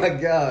 Oh my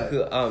God.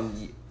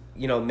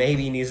 Who,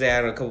 maybe he needs to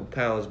add on a couple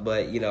pounds,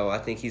 but I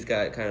think he's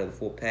got kind of the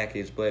full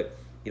package. But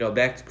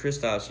back to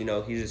Kristaps,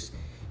 he's just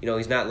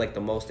he's not like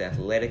the most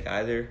athletic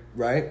either.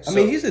 Right. So, I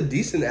mean, he's a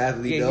decent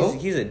athlete though.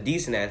 He's a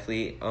decent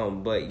athlete.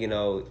 But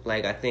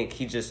like I think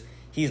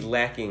he's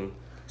lacking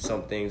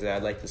some things that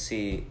I'd like to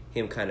see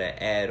him kind of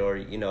add, or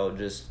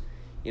just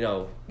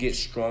get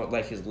strong,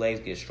 like his legs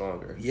get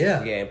stronger.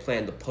 Yeah, and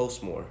playing the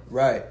post more.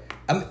 Right.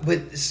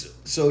 But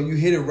so you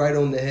hit it right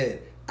on the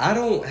head.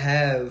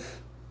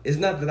 It's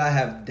not that I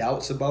have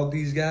doubts about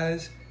these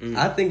guys. Mm-hmm.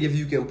 I think if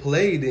you can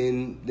play,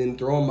 then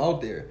throw them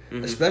out there.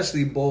 Mm-hmm.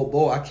 Especially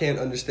Bol. I can't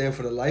understand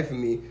for the life of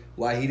me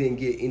why he didn't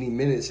get any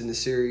minutes in the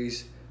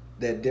series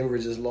that Denver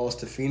just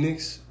lost to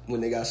Phoenix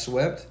when they got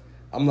swept.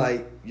 I'm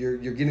like, you're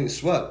getting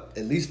swept.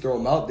 At least throw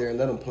him out there and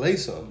let him play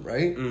some,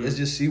 right? Mm-hmm. Let's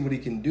just see what he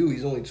can do.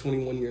 He's only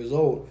 21 years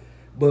old.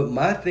 But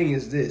my thing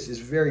is this. It's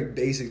very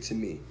basic to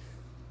me.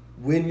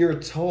 When you're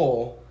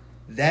tall,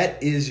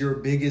 that is your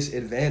biggest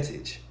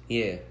advantage.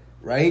 Yeah.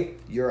 Right?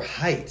 Your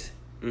height.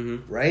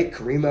 Mm-hmm. Right?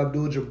 Kareem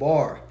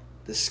Abdul-Jabbar.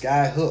 The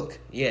sky hook.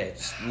 Yeah.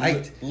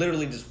 Height.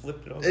 Literally just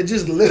flipped it over. It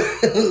just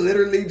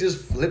literally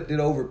just flipped it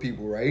over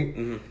people, right?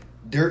 Mm-hmm.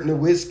 Dirk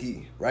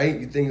Nowitzki, right?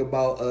 You think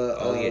about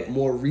yeah.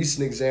 more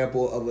recent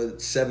example of a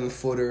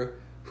 7-footer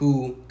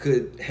who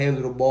could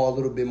handle the ball a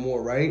little bit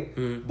more, right?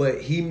 Mm-hmm.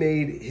 But he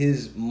made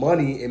his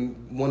money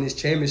and won his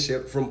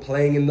championship from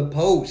playing in the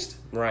post.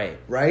 Right.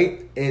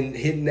 Right? And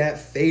hitting that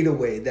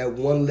fadeaway, that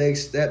one leg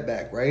step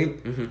back,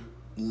 right? Mm-hmm.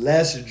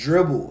 Less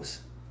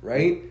dribbles,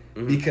 right?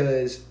 Mm-hmm.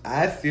 Because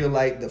I feel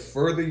like the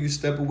further you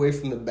step away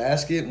from the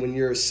basket when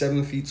you're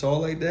 7 feet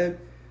tall like that,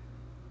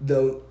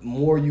 the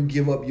more you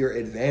give up your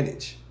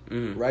advantage,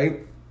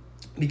 right?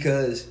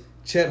 Because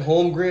Chet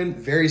Holmgren,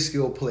 very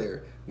skilled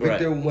player.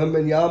 Victor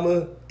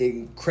Wembanyama,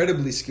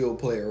 incredibly skilled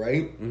player,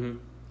 right? Mm-hmm.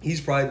 He's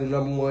probably the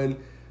number one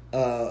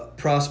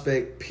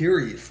prospect,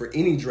 period, for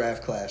any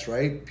draft class,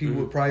 right? People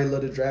would probably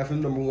love to draft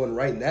him number one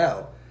right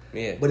now.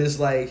 Yeah. But it's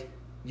like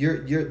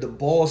you're the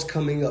ball's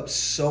coming up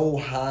so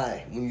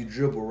high when you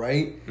dribble,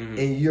 right? Mm-hmm.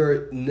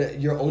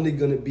 And you're only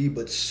gonna be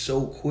but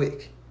so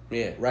quick.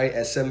 Yeah. Right?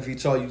 At 7 feet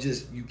tall,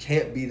 you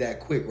can't be that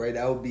quick, right?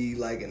 That would be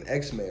like an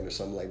X-Man or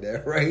something like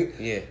that, right?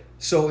 Yeah.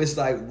 So it's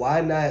like,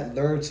 why not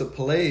learn to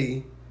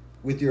play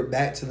with your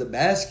back to the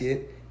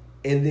basket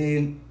and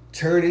then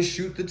turn and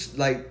shoot the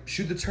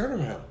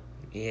turnaround?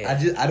 Yeah.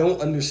 I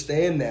don't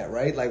understand that,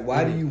 right? Like,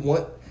 why do you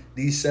want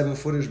these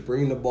 7-footers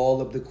bringing the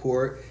ball up the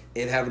court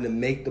and having to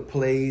make the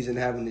plays and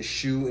having to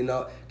shoot and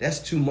all? That's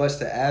too much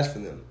to ask for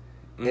them.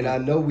 And I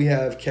know we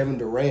have Kevin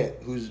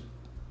Durant, who's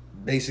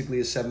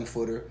basically a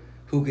 7-footer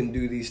who can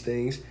do these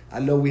things. I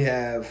know we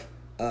have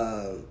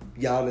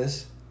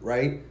Giannis,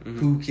 right?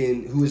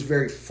 Who is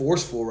very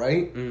forceful,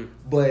 right?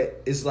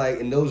 But it's like,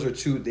 and those are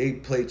they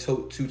play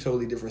two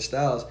totally different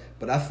styles.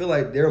 But I feel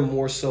like they're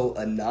more so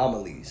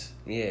anomalies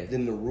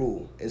than the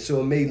rule. And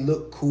so it may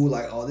look cool,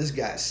 like, oh, this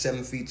guy's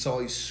 7 feet tall,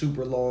 he's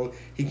super long,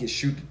 he can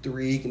shoot the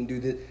three, he can do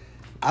this.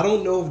 I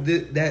don't know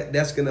if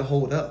that's gonna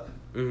hold up.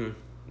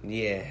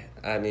 Yeah,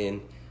 I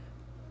mean,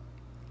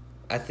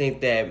 I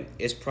think that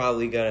it's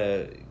probably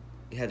gonna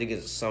have to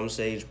get to some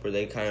stage where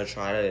they kind of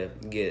try to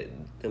get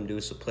them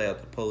dudes to play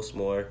out the post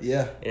more.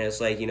 Yeah. And it's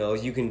like,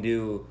 if you can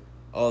do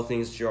all the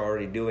things that you're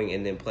already doing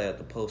and then play out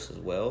the post as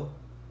well.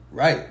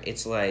 Right.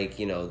 It's like,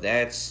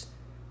 that's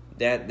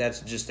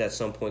just at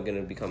some point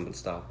going to become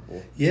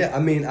unstoppable. Yeah, I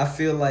mean, I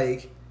feel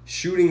like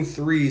shooting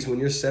threes when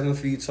you're 7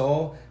 feet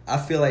tall, I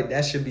feel like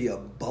that should be a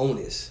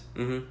bonus.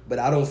 But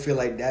I don't feel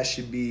like that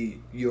should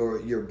be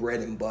your bread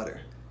and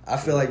butter. I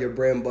feel like your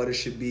bread and butter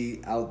should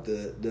be out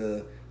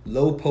the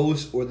low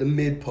post or the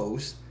mid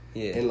post.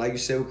 Yeah. And like you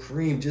said with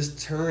Kareem,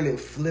 just turn and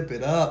flip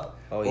it up.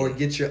 Or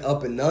get your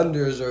up and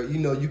unders, or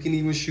you can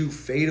even shoot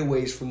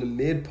fadeaways from the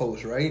mid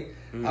post, right?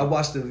 I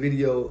watched a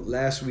video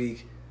last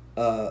week,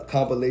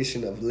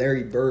 compilation of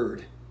Larry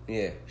Bird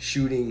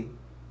shooting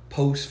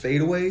post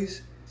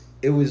fadeaways.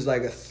 It was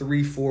like a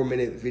 3-4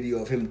 minute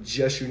video of him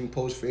just shooting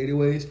post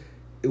fadeaways.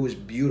 It was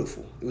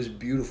beautiful. It was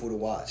beautiful to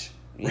watch.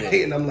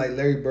 Right? And I'm like,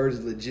 Larry Bird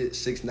is legit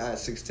 6'9",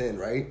 6'10",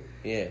 right?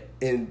 Yeah.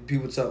 And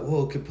people talk,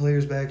 well, could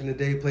players back in the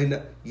day play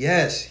that?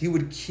 Yes, he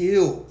would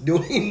kill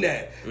doing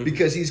that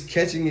because he's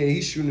catching it.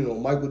 He's shooting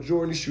on Michael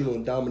Jordan. He's shooting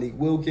on Dominique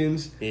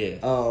Wilkins. Yeah.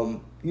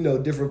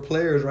 Different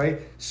players, right?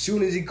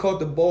 Soon as he caught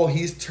the ball,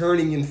 he's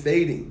turning and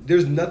fading.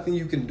 There's nothing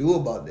you can do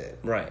about that.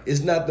 Right.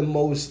 It's not the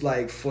most,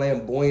 like,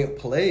 flamboyant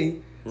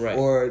play. Right.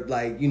 Or,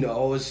 like,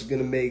 it's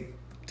going to make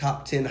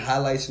top 10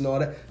 highlights and all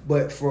that.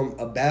 But from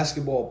a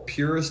basketball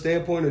purist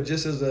standpoint, or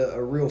just as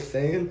a real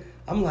fan,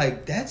 I'm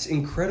like, that's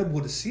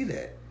incredible to see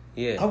that.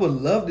 Yeah. I would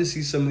love to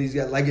see some of these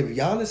guys. Like, if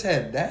Giannis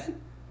had that,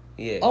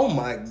 oh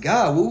my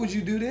God, what would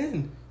you do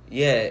then?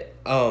 Yeah.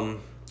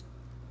 Hold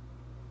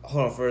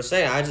on for a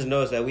second. I just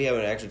noticed that we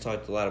haven't actually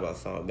talked a lot about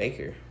Thon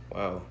Baker.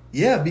 Wow.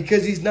 Yeah,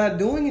 because he's not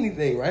doing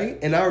anything, right?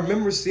 And I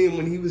remember seeing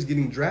when he was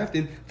getting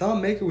drafted,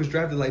 Thon Baker was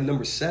drafted like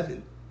number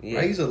 7,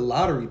 right? He's a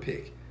lottery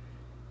pick.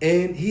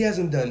 And he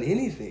hasn't done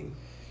anything.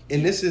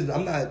 And this is,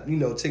 I'm not,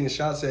 taking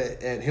shots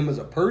at him as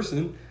a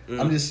person.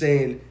 I'm just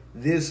saying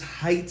this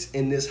height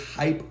and this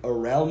hype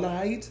around the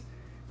height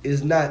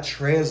is not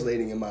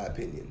translating, in my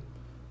opinion.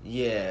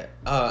 Yeah.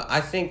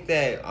 I think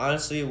that,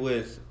 honestly,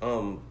 with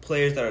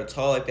players that are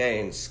tall like that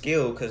and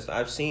skill, because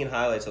I've seen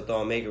highlights of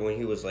Thon Baker when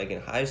he was, like, in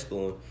high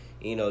school,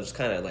 just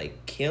kind of,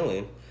 like,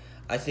 killing.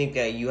 I think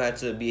that you have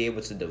to be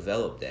able to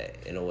develop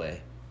that in a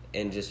way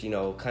and just,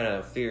 kind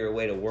of figure a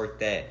way to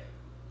work that,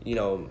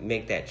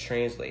 make that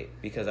translate,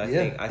 because I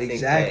think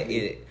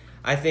exactly.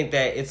 I think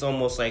that it's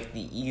almost like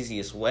the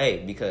easiest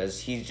way, because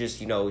he's just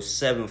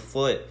 7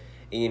 foot,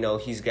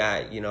 and he's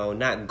got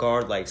not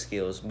guard like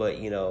skills, but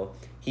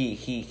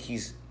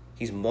he's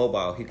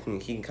mobile. He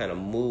can kind of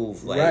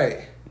move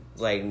like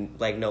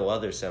no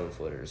other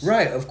 7-footers.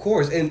 Right, of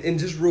course. And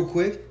just real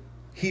quick,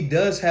 he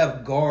does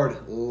have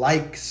guard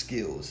like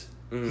skills.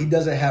 He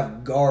doesn't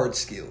have guard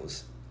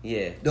skills.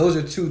 Yeah. Those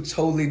are two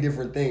totally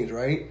different things,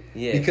 right?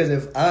 Yeah.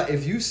 Because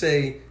if you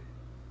say,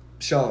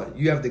 Shaun,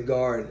 you have to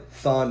guard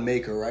Thon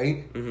Baker,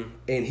 right?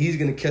 And he's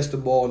going to catch the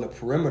ball on the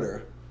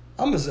perimeter,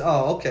 I'm going to say,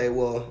 oh, okay,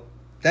 well,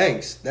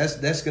 thanks.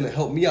 That's going to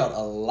help me out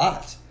a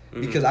lot.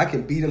 because I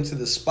can beat him to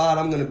the spot.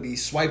 I'm going to be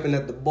swiping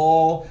at the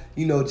ball,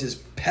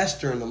 just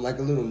pestering him like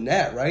a little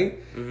gnat, right?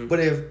 But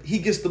if he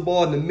gets the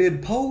ball in the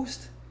mid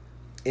post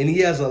and he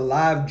has a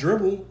live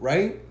dribble,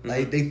 right?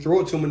 Like they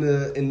throw it to him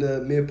in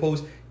the mid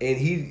post and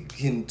he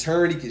can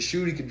turn, he can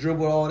shoot, he can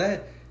dribble, all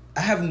that.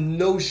 I have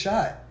no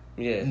shot.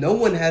 Yeah. No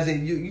one has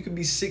it. You could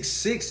be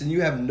 6'6" and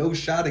you have no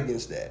shot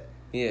against that.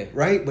 Yeah.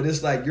 Right? But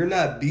it's like you're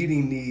not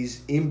beating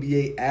these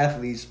NBA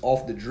athletes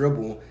off the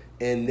dribble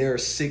and they're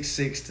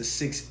 6'6" to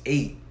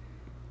 6'8"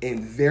 and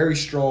very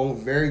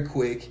strong, very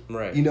quick.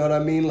 Right. You know what I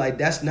mean? Like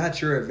that's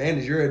not your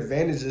advantage. Your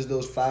advantage is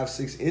those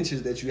 5-6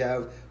 inches that you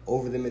have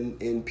over them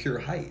in pure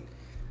height.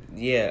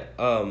 Yeah.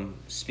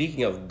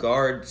 Speaking of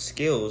guard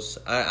skills,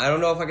 I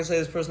don't know if I can say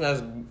this person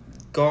has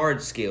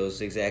guard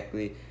skills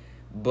exactly,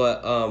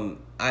 but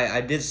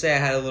I did say I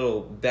had a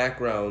little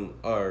background,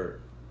 or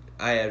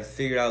I had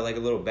figured out like a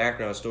little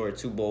background story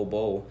to Bol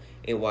Bol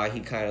and why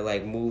he kind of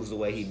like moves the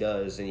way he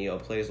does and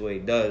plays the way he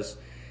does.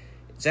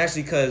 It's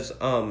actually because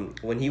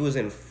when he was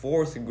in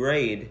 4th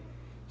grade,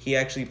 he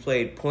actually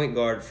played point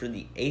guard for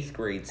the 8th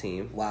grade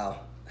team. Wow.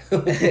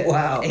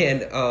 Wow.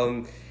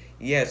 And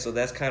yeah, so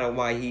that's kind of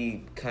why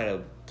he kind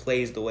of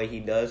plays the way he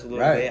does a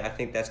little bit. I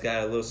think that's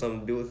got a little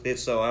something to do with it.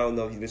 So I don't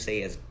know if you can say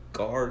he has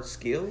guard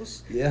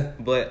skills. Yeah.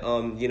 But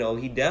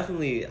he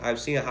definitely, I've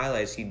seen the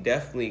highlights, he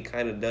definitely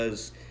kind of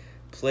does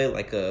play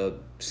like a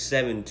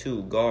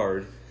 7-2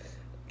 guard.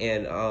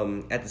 And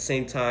at the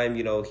same time,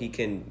 he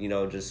can,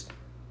 just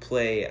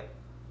play,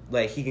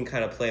 like he can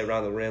kind of play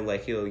around the rim,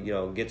 like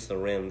he'll, get to the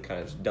rim, kind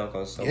of just dunk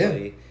on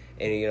somebody.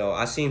 Yeah. And,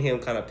 I've seen him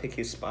kind of pick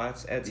his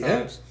spots at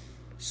times.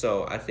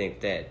 So I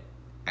think that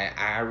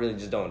I really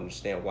just don't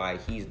understand why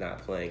he's not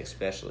playing,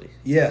 especially.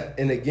 Yeah,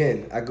 and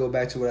again, I go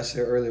back to what I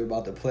said earlier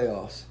about the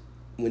playoffs.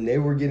 When they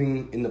were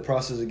getting in the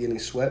process of getting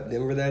swept,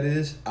 Denver that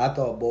is, I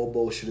thought Bol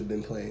Bol should have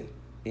been playing.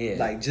 Yeah.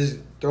 Like, just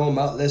throw him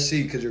out. Let's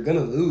see, because you're going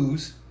to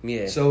lose.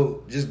 Yeah.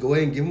 So just go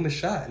ahead and give him a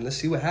shot, and let's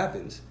see what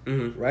happens.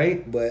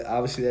 Right? But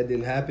obviously that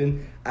didn't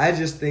happen. I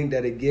just think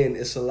that, again,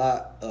 it's a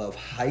lot of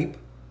hype.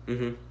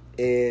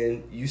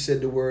 And you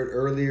said the word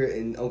earlier,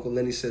 and Uncle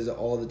Lenny says it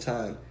all the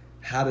time.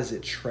 How does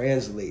it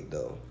translate,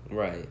 though?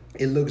 Right.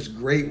 It looks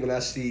great when I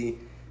see,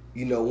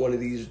 one of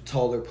these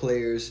taller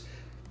players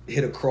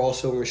hit a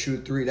crossover and shoot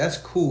a 3. That's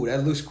cool.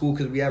 That looks cool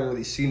because we haven't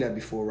really seen that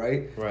before,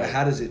 right? But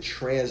how does it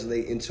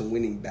translate into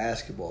winning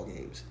basketball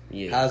games?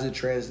 Yeah. How does it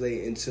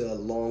translate into a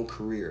long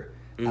career?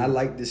 I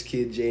like this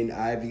kid, Jaden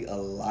Ivey, a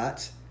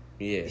lot.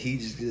 Yeah. He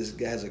just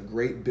has a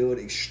great build,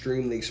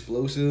 extremely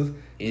explosive.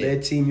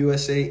 Led Team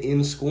USA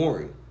in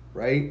scoring,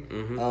 right?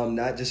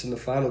 Not just in the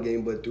final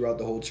game, but throughout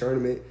the whole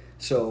tournament.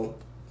 So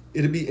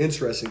it'll be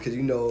interesting because,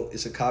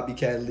 it's a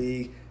copycat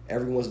league.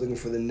 Everyone's looking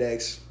for the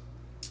next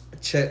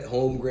Chet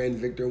Holmgren,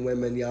 Victor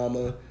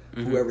Wembanyama,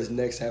 whoever's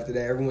next after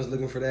that. Everyone's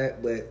looking for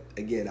that. But,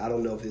 again, I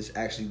don't know if it's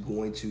actually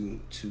going to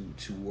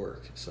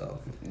work. So,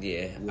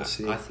 yeah, we'll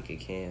see. I think it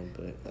can.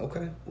 But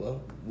okay,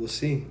 well, we'll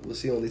see. We'll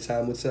see. Only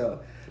time will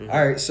tell.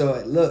 All right,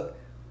 so, look,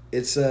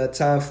 it's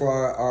time for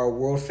our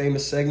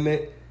world-famous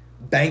segment,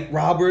 Bank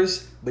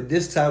Robbers. But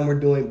this time we're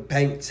doing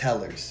bank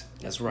tellers.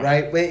 That's right.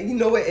 Right? But you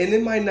know what? And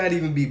it might not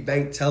even be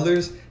bank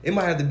tellers. It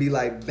might have to be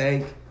like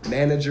bank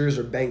managers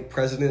or bank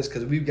presidents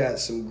because we've got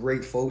some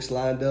great folks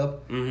lined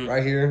up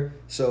right here.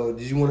 So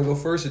did you want to go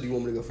first or do you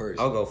want me to go first?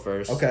 I'll go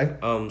first. Okay.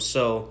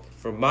 So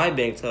for my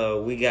bank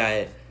teller, we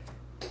got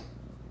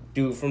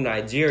dude from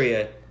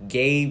Nigeria,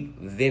 Gabe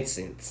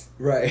Vincent.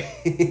 Right.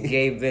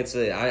 Gabe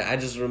Vincent. I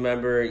just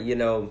remember,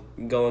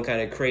 going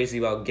kind of crazy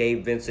about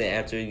Gabe Vincent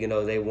after,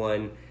 they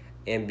won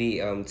and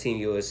beat Team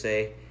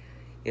USA.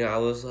 I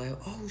was like,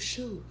 oh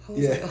shoot. I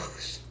was like, oh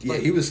shoot. Yeah,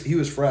 he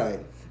was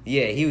frying.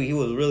 Yeah, he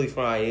was really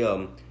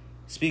frying.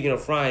 Speaking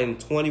of frying,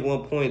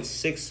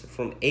 21.6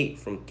 from 8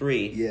 from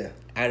 3. Yeah.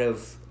 Out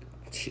of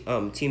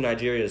Team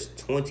Nigeria's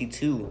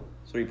 22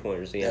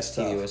 3-pointers against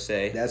Team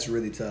USA. That's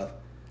really tough.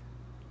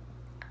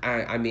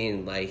 I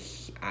mean, like,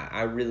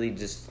 I really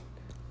just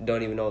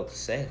don't even know what to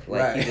say.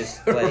 Like, right. He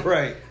just, like,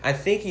 right. I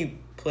think he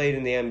played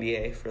in the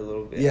NBA for a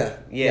little bit.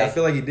 Yeah, I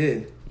feel like he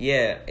did.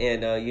 Yeah,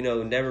 and,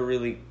 never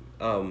really,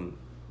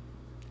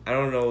 I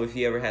don't know if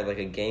he ever had, like,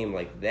 a game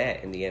like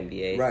that in the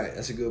NBA. Right,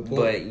 that's a good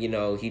point.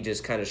 But, he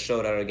just kind of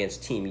showed out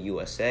against Team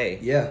USA.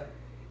 Yeah.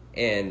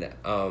 And,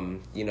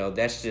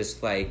 that's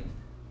just, like,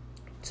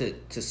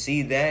 to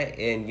see that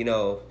and,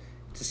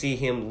 to see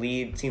him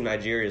lead Team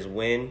Nigeria's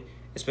win,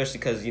 especially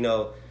because,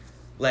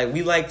 like,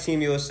 we like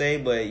Team USA,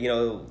 but,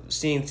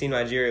 seeing Team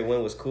Nigeria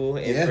win was cool.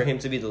 And for him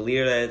to be the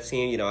leader of that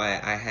team,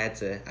 I had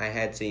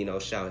to,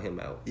 shout him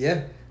out.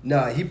 Yeah.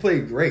 Nah, he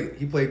played great.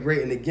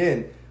 And,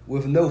 again,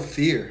 with no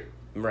fear.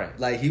 Right.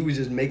 Like, he was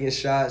just making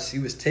shots. He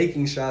was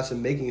taking shots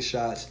and making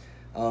shots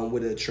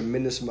with a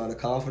tremendous amount of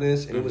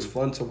confidence. And it was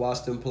fun to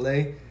watch them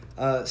play.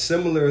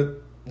 Similar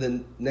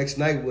the next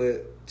night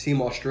with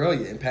Team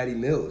Australia and Patty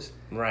Mills.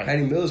 Right.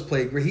 Patty Mills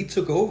played great. He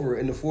took over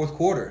in the fourth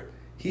quarter.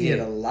 He hit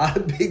a lot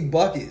of big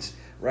buckets,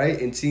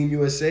 right? And Team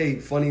USA,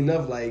 funny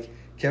enough, like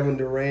Kevin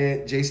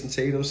Durant, Jason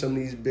Tatum, some of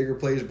these bigger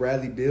players,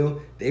 Bradley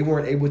Beal, they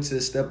weren't able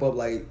to step up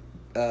like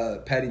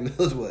Patty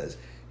Mills was.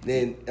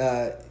 Then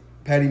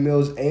Patty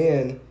Mills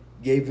and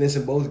Gabe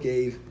Vincent both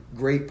gave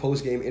great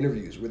post-game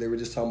interviews where they were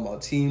just talking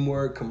about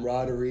teamwork,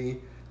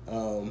 camaraderie,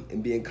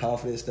 and being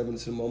confident, stepping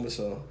into the moment.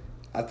 So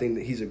I think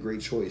that he's a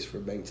great choice for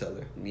bank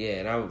teller. Yeah,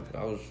 and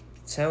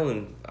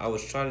I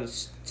was trying to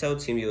tell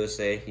Team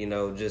USA,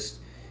 just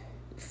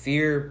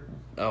fear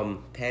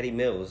Patty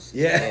Mills.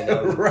 Yeah,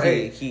 and,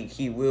 right.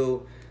 He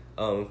will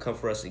come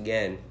for us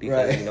again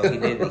because right. He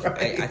did.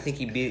 right. I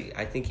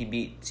think he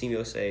beat Team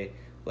USA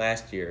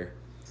last year.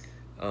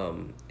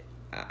 I'm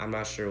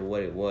not sure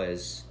what it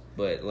was,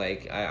 but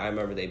I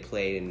remember they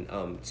played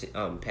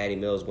and Patty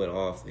Mills went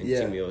off and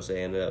Team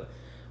USA ended up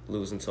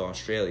losing to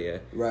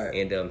Australia. Right.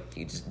 And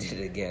he just did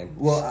it again.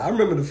 Well, I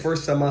remember the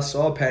first time I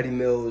saw Patty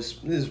Mills,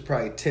 this is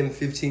probably 10,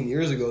 15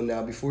 years ago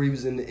now, before he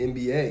was in the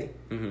NBA.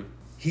 Mm-hmm.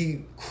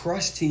 He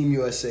crushed Team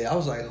USA. I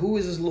was like, who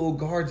is this little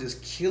guard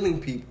just killing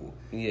people?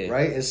 Yeah.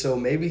 Right? And so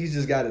maybe he's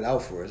just got it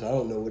out for us. I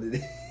don't know what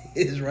it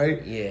is,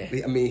 right? Yeah.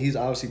 I mean, he's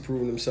obviously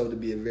proven himself to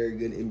be a very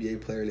good NBA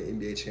player and an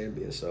NBA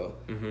champion. So,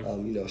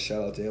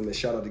 shout out to him and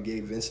shout out to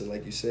Gabe Vincent,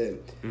 like you said.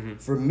 Mm-hmm.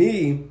 For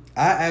me,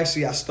 I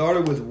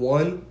started with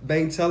one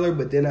bank teller,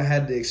 but then I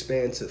had to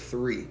expand to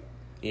 3.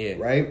 Yeah.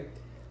 Right?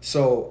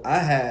 So I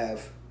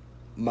have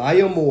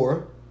Maya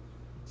Moore,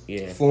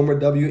 former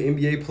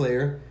WNBA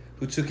player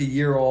who took a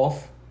year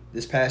off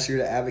this past year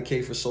to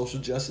advocate for social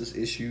justice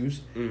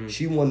issues. Mm-hmm.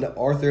 She won the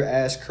Arthur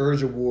Ashe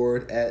Courage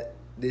Award at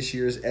this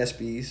year's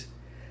ESPYs.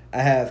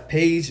 I have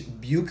Paige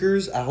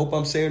Bueckers. I hope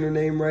I'm saying her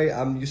name right.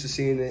 I'm used to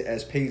seeing it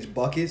as Paige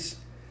Buckets.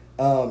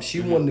 She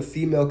won the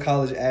Female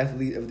College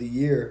Athlete of the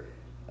Year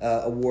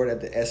award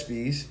at the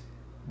ESPYs.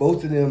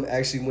 Both of them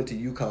actually went to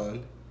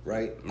UConn,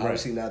 right?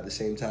 Obviously not at the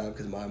same time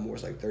because Maya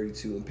Moore's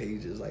 32 and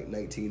Paige is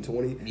 19,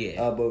 20.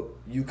 Yeah.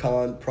 But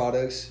UConn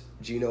products,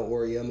 Gino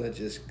Auriemma,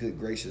 just good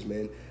gracious,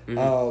 man.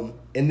 Mm-hmm.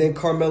 And then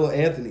Carmelo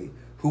Anthony,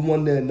 who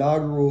won the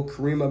inaugural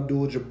Kareem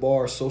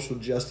Abdul-Jabbar Social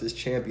Justice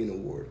Champion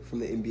Award from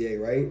the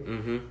NBA, right?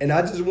 Mm-hmm. And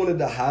I just wanted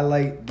to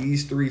highlight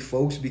these 3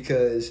 folks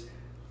because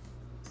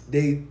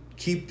they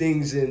keep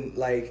things in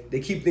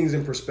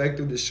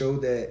perspective to show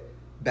that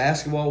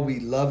basketball, we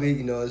love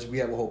it, as we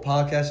have a whole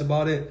podcast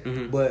about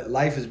it, but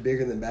life is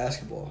bigger than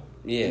basketball.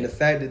 Yeah. And the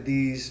fact that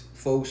these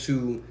folks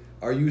who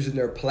are using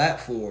their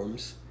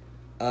platforms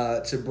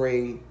to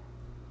bring,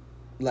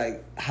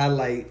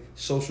 highlight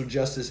social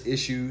justice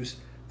issues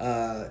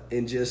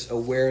and just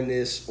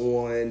awareness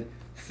on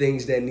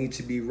things that need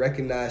to be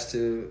recognized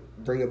to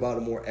bring about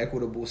a more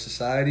equitable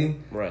society.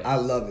 Right. I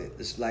love it.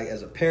 It's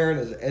as a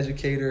parent, as an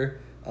educator,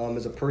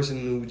 as a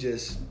person who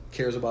just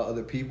cares about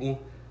other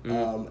people,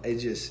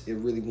 it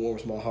really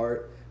warms my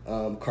heart.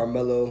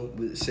 Carmelo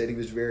said he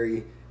was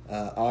very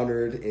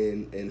honored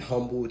and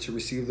humbled to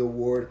receive the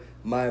award.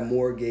 Maya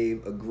Moore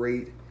gave a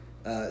great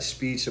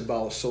speech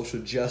about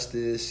social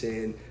justice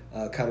and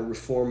kind of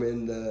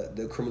reforming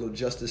the criminal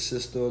justice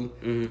system.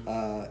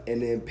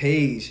 And then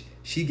Paige,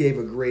 she gave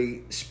a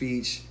great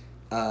speech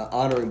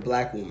honoring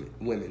black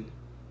women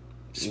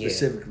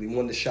specifically.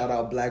 Wanted to shout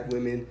out black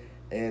women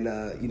and,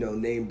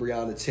 name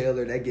Breonna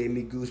Taylor. That gave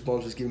me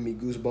goosebumps. It's giving me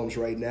goosebumps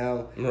right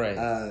now.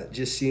 Right.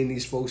 Just seeing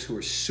these folks who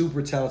are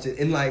super talented.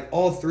 And,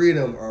 all 3 of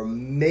them are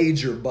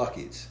major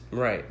buckets.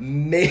 Right.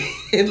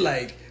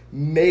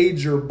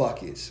 Major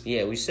buckets.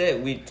 Yeah, we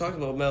talked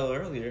about Melo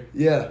earlier.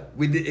 Yeah,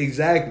 we did,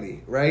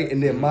 exactly, right?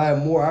 And then Maya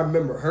Moore, I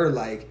remember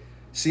her,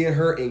 seeing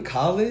her in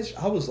college,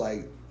 I was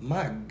like,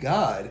 my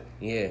God.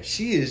 Yeah.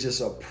 She is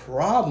just a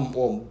problem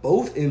on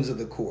both ends of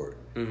the court.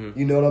 Mm-hmm.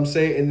 You know what I'm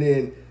saying? And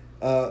then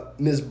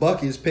Ms.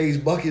 Buckets,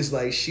 Paige Buckets,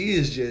 she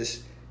is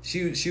just,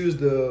 she was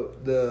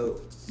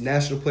the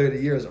National Player of the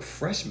Year as a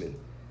freshman.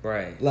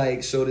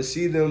 Right. So to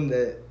see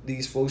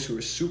these folks who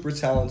are super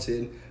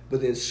talented, but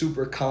then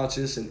super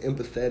conscious and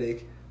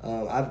empathetic,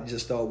 I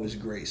just thought it was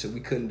great. So we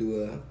couldn't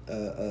do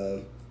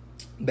a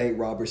bank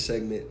robber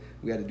segment.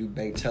 We had to do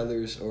bank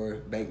tellers or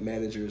bank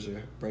managers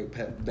or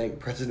bank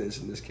presidents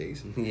in this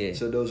case. Yeah.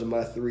 So those are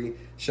my 3.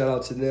 Shout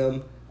out to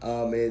them,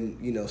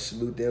 and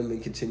salute them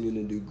and continuing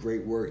to do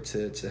great work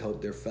to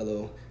help their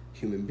fellow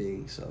human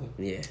beings. So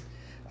yeah.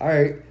 All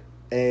right.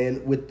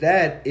 And with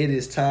that, it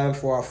is time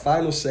for our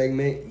final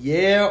segment.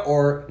 Yeah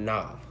or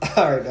nah.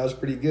 All right, that was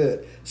pretty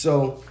good.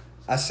 So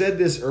I said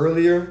this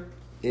earlier,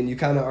 and you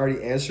kind of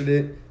already answered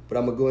it, but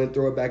I'm going to go ahead and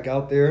throw it back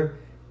out there.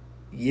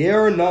 Yeah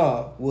or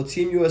nah, will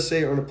Team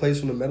USA earn a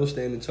place on the medal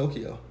stand in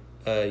Tokyo?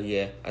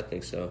 Yeah, I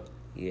think so.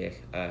 Yeah,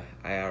 I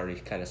already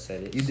kind of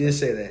said it. You did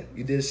say that.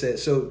 You did say it.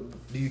 So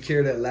do you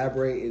care to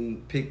elaborate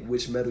and pick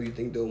which medal you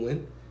think they'll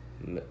win?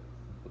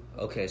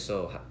 Okay,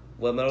 so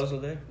what medals are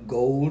there?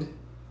 Gold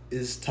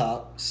is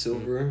top,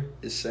 silver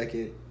is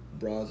second,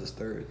 bronze is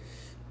third.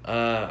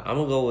 I'm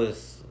going to go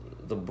with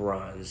the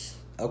bronze.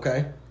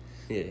 Okay.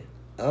 Yeah.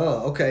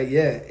 Oh, okay,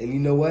 yeah. And you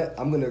know what?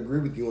 I'm going to agree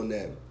with you on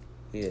that.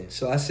 Yeah.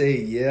 So I say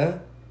yeah,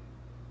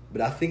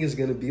 but I think it's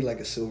going to be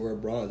a silver or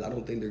bronze. I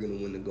don't think they're going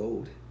to win the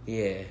gold.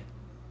 Yeah.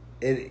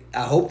 And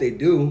I hope they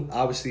do.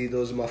 Obviously,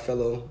 those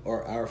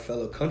are our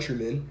fellow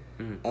countrymen.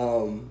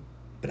 Mm-hmm.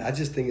 But I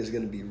just think it's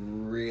going to be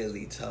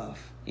really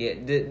tough. Yeah.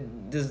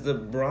 Does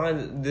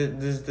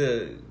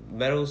the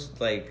medals,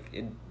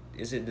 like,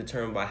 is it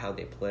determined by how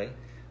they play?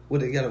 Well,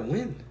 they got to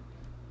win.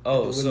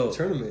 Oh, so the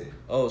tournament.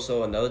 Oh,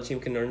 so another team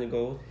can earn the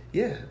gold?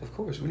 Yeah, of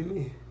course. What do you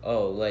mean?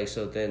 Oh, like,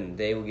 so then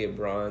they will get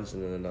bronze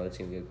and then another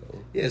team get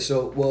gold. Yeah,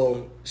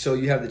 so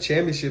you have the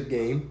championship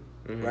game,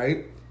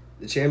 right?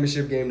 The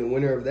championship game, the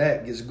winner of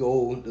that gets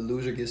gold, the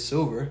loser gets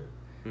silver.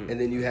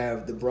 And then you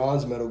have the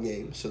bronze medal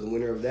game. So the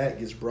winner of that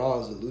gets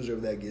bronze, the loser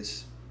of that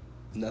gets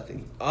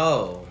nothing.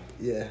 Oh.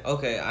 Yeah.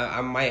 Okay,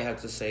 I might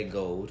have to say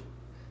gold.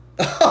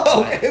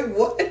 Okay,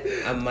 what?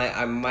 I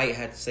might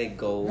have to say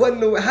gold. What?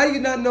 No, how do you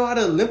not know how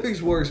the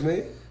Olympics works,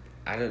 man?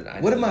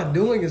 What am I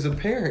doing as a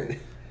parent?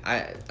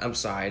 I'm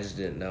sorry, I just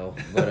didn't know.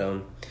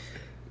 But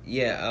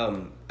yeah,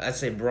 I'd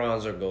say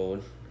bronze or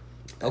gold.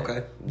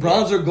 Okay,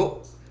 bronze or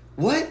gold.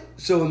 What?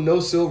 So no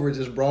silver,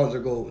 just bronze or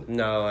gold?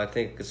 No, I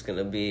think it's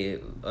gonna be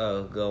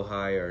go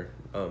high or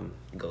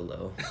go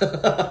low.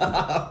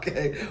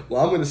 Okay,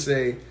 well I'm gonna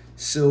say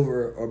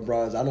silver or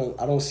bronze. I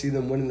don't see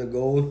them winning the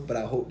gold, but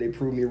I hope they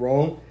prove me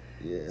wrong.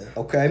 Yeah.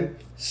 Okay,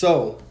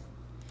 so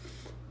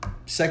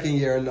second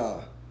year or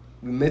nah.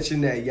 We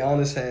mentioned that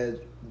Giannis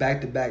had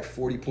back-to-back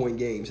 40-point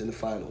games in the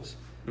finals.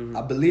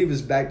 I believe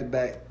it's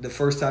back-to-back, the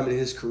first time in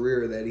his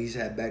career that he's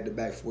had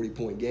back-to-back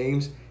 40-point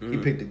games. He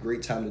picked a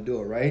great time to do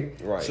it, right?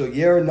 Right. So,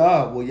 yeah or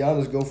nah, will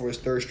Giannis go for his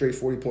third straight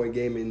 40-point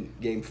game in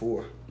Game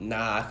 4?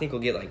 Nah, I think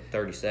we'll get like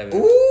 37.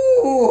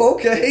 Ooh,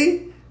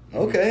 okay.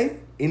 Okay.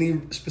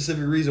 Any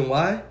specific reason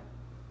why?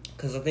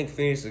 Because I think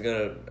Phoenix is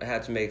going to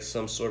have to make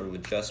some sort of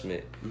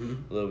adjustment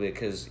a little bit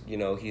because, you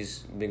know, he's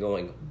been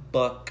going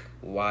buck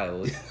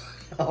wild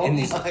in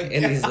these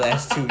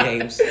last 2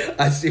 games.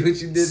 I see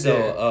what you did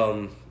there.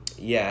 So,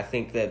 yeah, I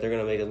think that they're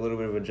going to make a little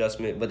bit of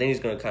adjustment, but then he's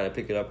going to kind of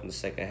pick it up in the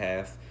second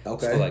half.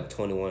 Okay. So, like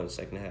 21 in the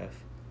second half.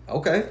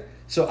 Okay.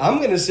 So, I'm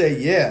going to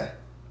say yeah.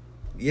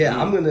 Yeah,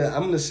 I'm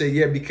gonna say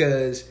yeah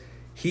because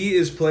he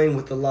is playing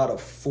with a lot of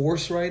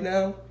force right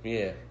now.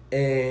 Yeah.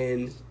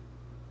 And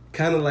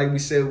kind of like we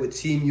said with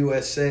Team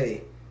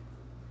USA.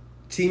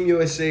 Team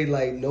USA,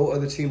 like no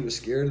other team was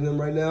scared of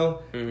them right now.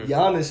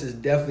 Giannis is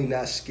definitely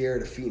not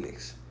scared of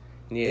Phoenix.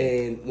 Yeah.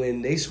 And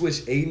when they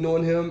switch Aiden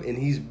on him and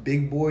he's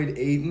big boyed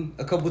Aiden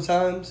a couple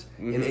times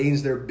and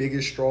Aiden's their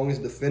biggest,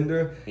 strongest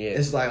defender,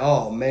 it's like,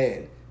 oh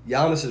man,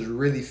 Giannis is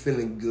really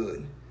feeling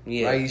good.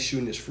 Yeah. Right? He's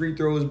shooting his free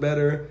throws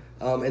better.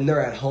 And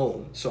they're at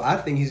home. So I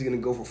think he's going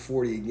to go for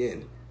 40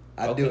 again.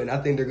 I do. And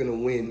I think they're going to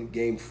win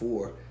Game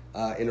 4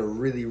 in a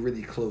really,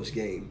 really close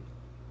game.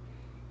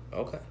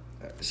 Okay.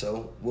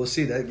 So we'll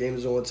see. That game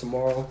is on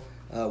tomorrow,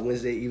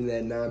 Wednesday evening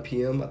at 9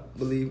 p.m. I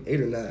believe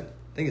 8 or 9. I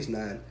think it's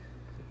 9.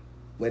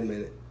 Wait a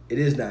minute. It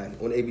is 9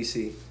 on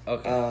ABC.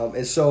 Okay.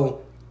 And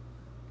so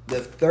the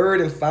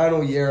third and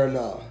final year or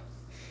nah,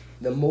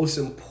 the most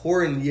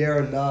important year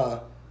or nah,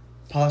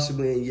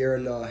 possibly in year or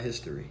nah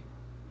history.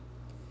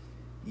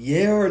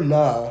 Yeah or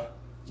nah,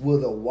 will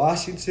the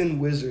Washington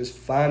Wizards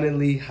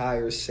finally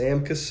hire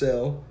Sam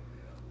Cassell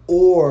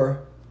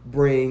or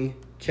bring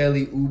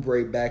Kelly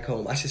Oubre back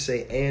home? I should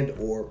say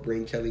or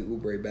bring Kelly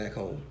Oubre back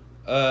home.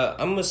 I'm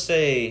going to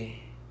say...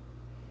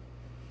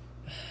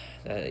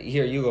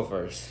 here, you go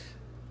first.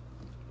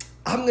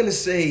 I'm going to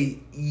say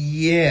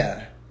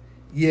yeah.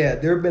 Yeah,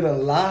 there have been a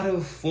lot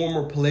of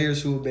former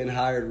players who have been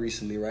hired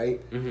recently,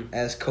 right,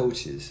 as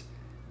coaches.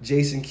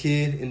 Jason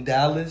Kidd in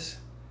Dallas,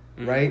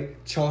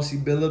 right? Chauncey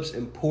Billups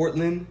in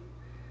Portland.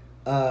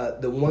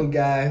 The one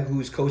guy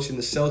who's coaching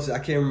the Celtics, I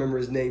can't remember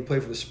his name,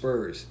 played for the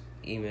Spurs.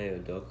 Ime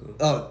Udoka.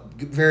 Oh,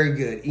 very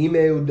good.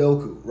 Ime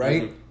Udoka,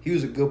 right? He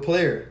was a good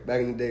player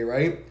back in the day,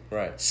 right?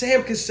 Right.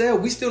 Sam Cassell,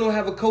 we still don't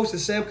have a coach, and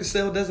Sam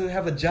Cassell doesn't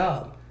have a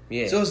job.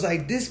 Yeah. So it's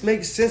like, this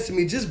makes sense to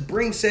me. Just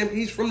bring Sam.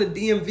 He's from the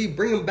DMV.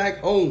 Bring him back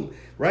home,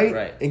 right?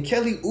 Right. And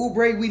Kelly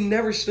Oubre, we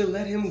never should have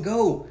let him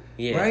go,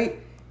 right?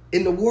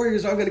 And the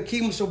Warriors are going to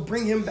keep him, so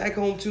bring him back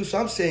home too. So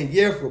I'm saying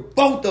yeah for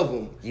both of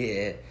them.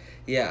 Yeah.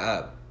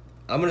 Yeah,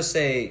 I'm going to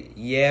say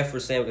yeah for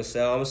Sam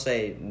Cassell. I'm going to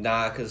say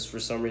nah because for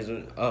some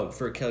reason,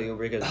 for Kelly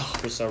Oubre, because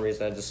for some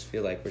reason I just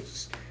feel like we're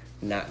just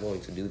not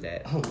going to do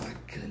that. Oh, my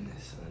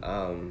goodness.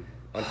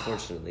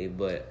 Unfortunately.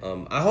 But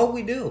I hope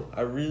we do.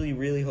 I really,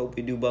 really hope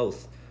we do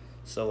both.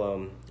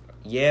 So,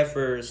 yeah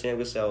for Sam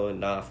Cassell and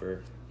nah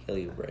for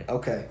Kelly Oubre.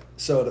 Okay.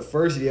 So the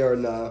first year or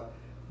nah,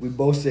 we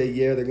both said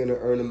yeah, they're going to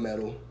earn a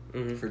medal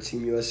for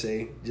Team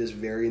USA. Just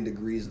varying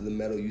degrees of the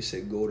medal. You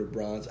said gold or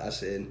bronze. I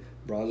said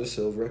bronze or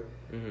silver.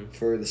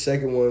 For the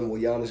second one, will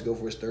Giannis go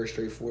for his third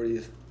straight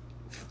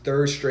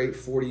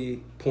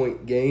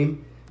 40-point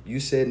game? You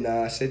said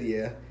nah. I said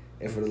yeah.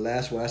 And for the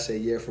last one, I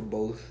said yeah for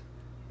both.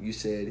 You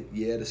said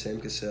yeah to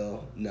Sam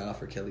Cassell, nah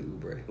for Kelly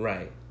Oubre.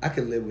 Right. I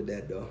can live with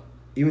that though.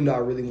 Even though I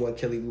really want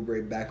Kelly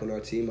Oubre back on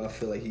our team, I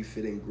feel like he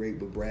fit in great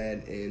with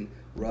Brad and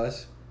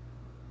Russ.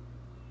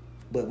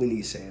 But we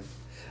need Sam.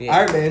 Yeah.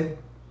 All right, man.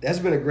 That's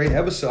been a great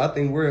episode. I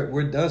think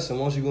we're done. So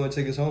why don't you go and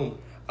take us home?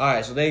 All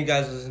right. So thank you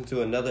guys for listening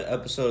to another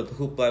episode of the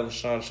Hoop Life with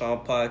Shaun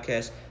Shaun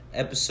podcast,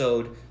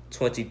 episode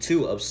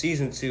 22 of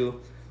season 2.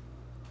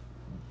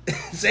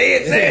 Say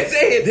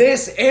it.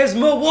 This is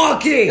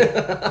Milwaukee.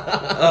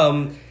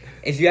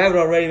 If you haven't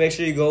already, make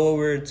sure you go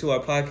over to our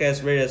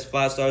podcast, rate us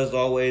 5 stars as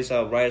always.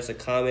 Write us a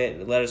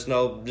comment, let us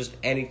know just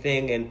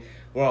anything, and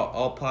we're on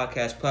all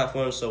podcast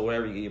platforms. So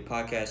wherever you get your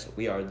podcast,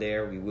 we are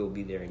there. We will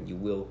be there, and you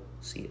will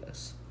see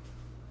us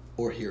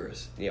or hear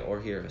us. Yeah, or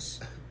hear us.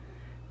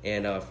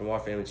 And from our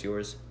family to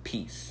yours,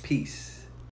 peace. Peace.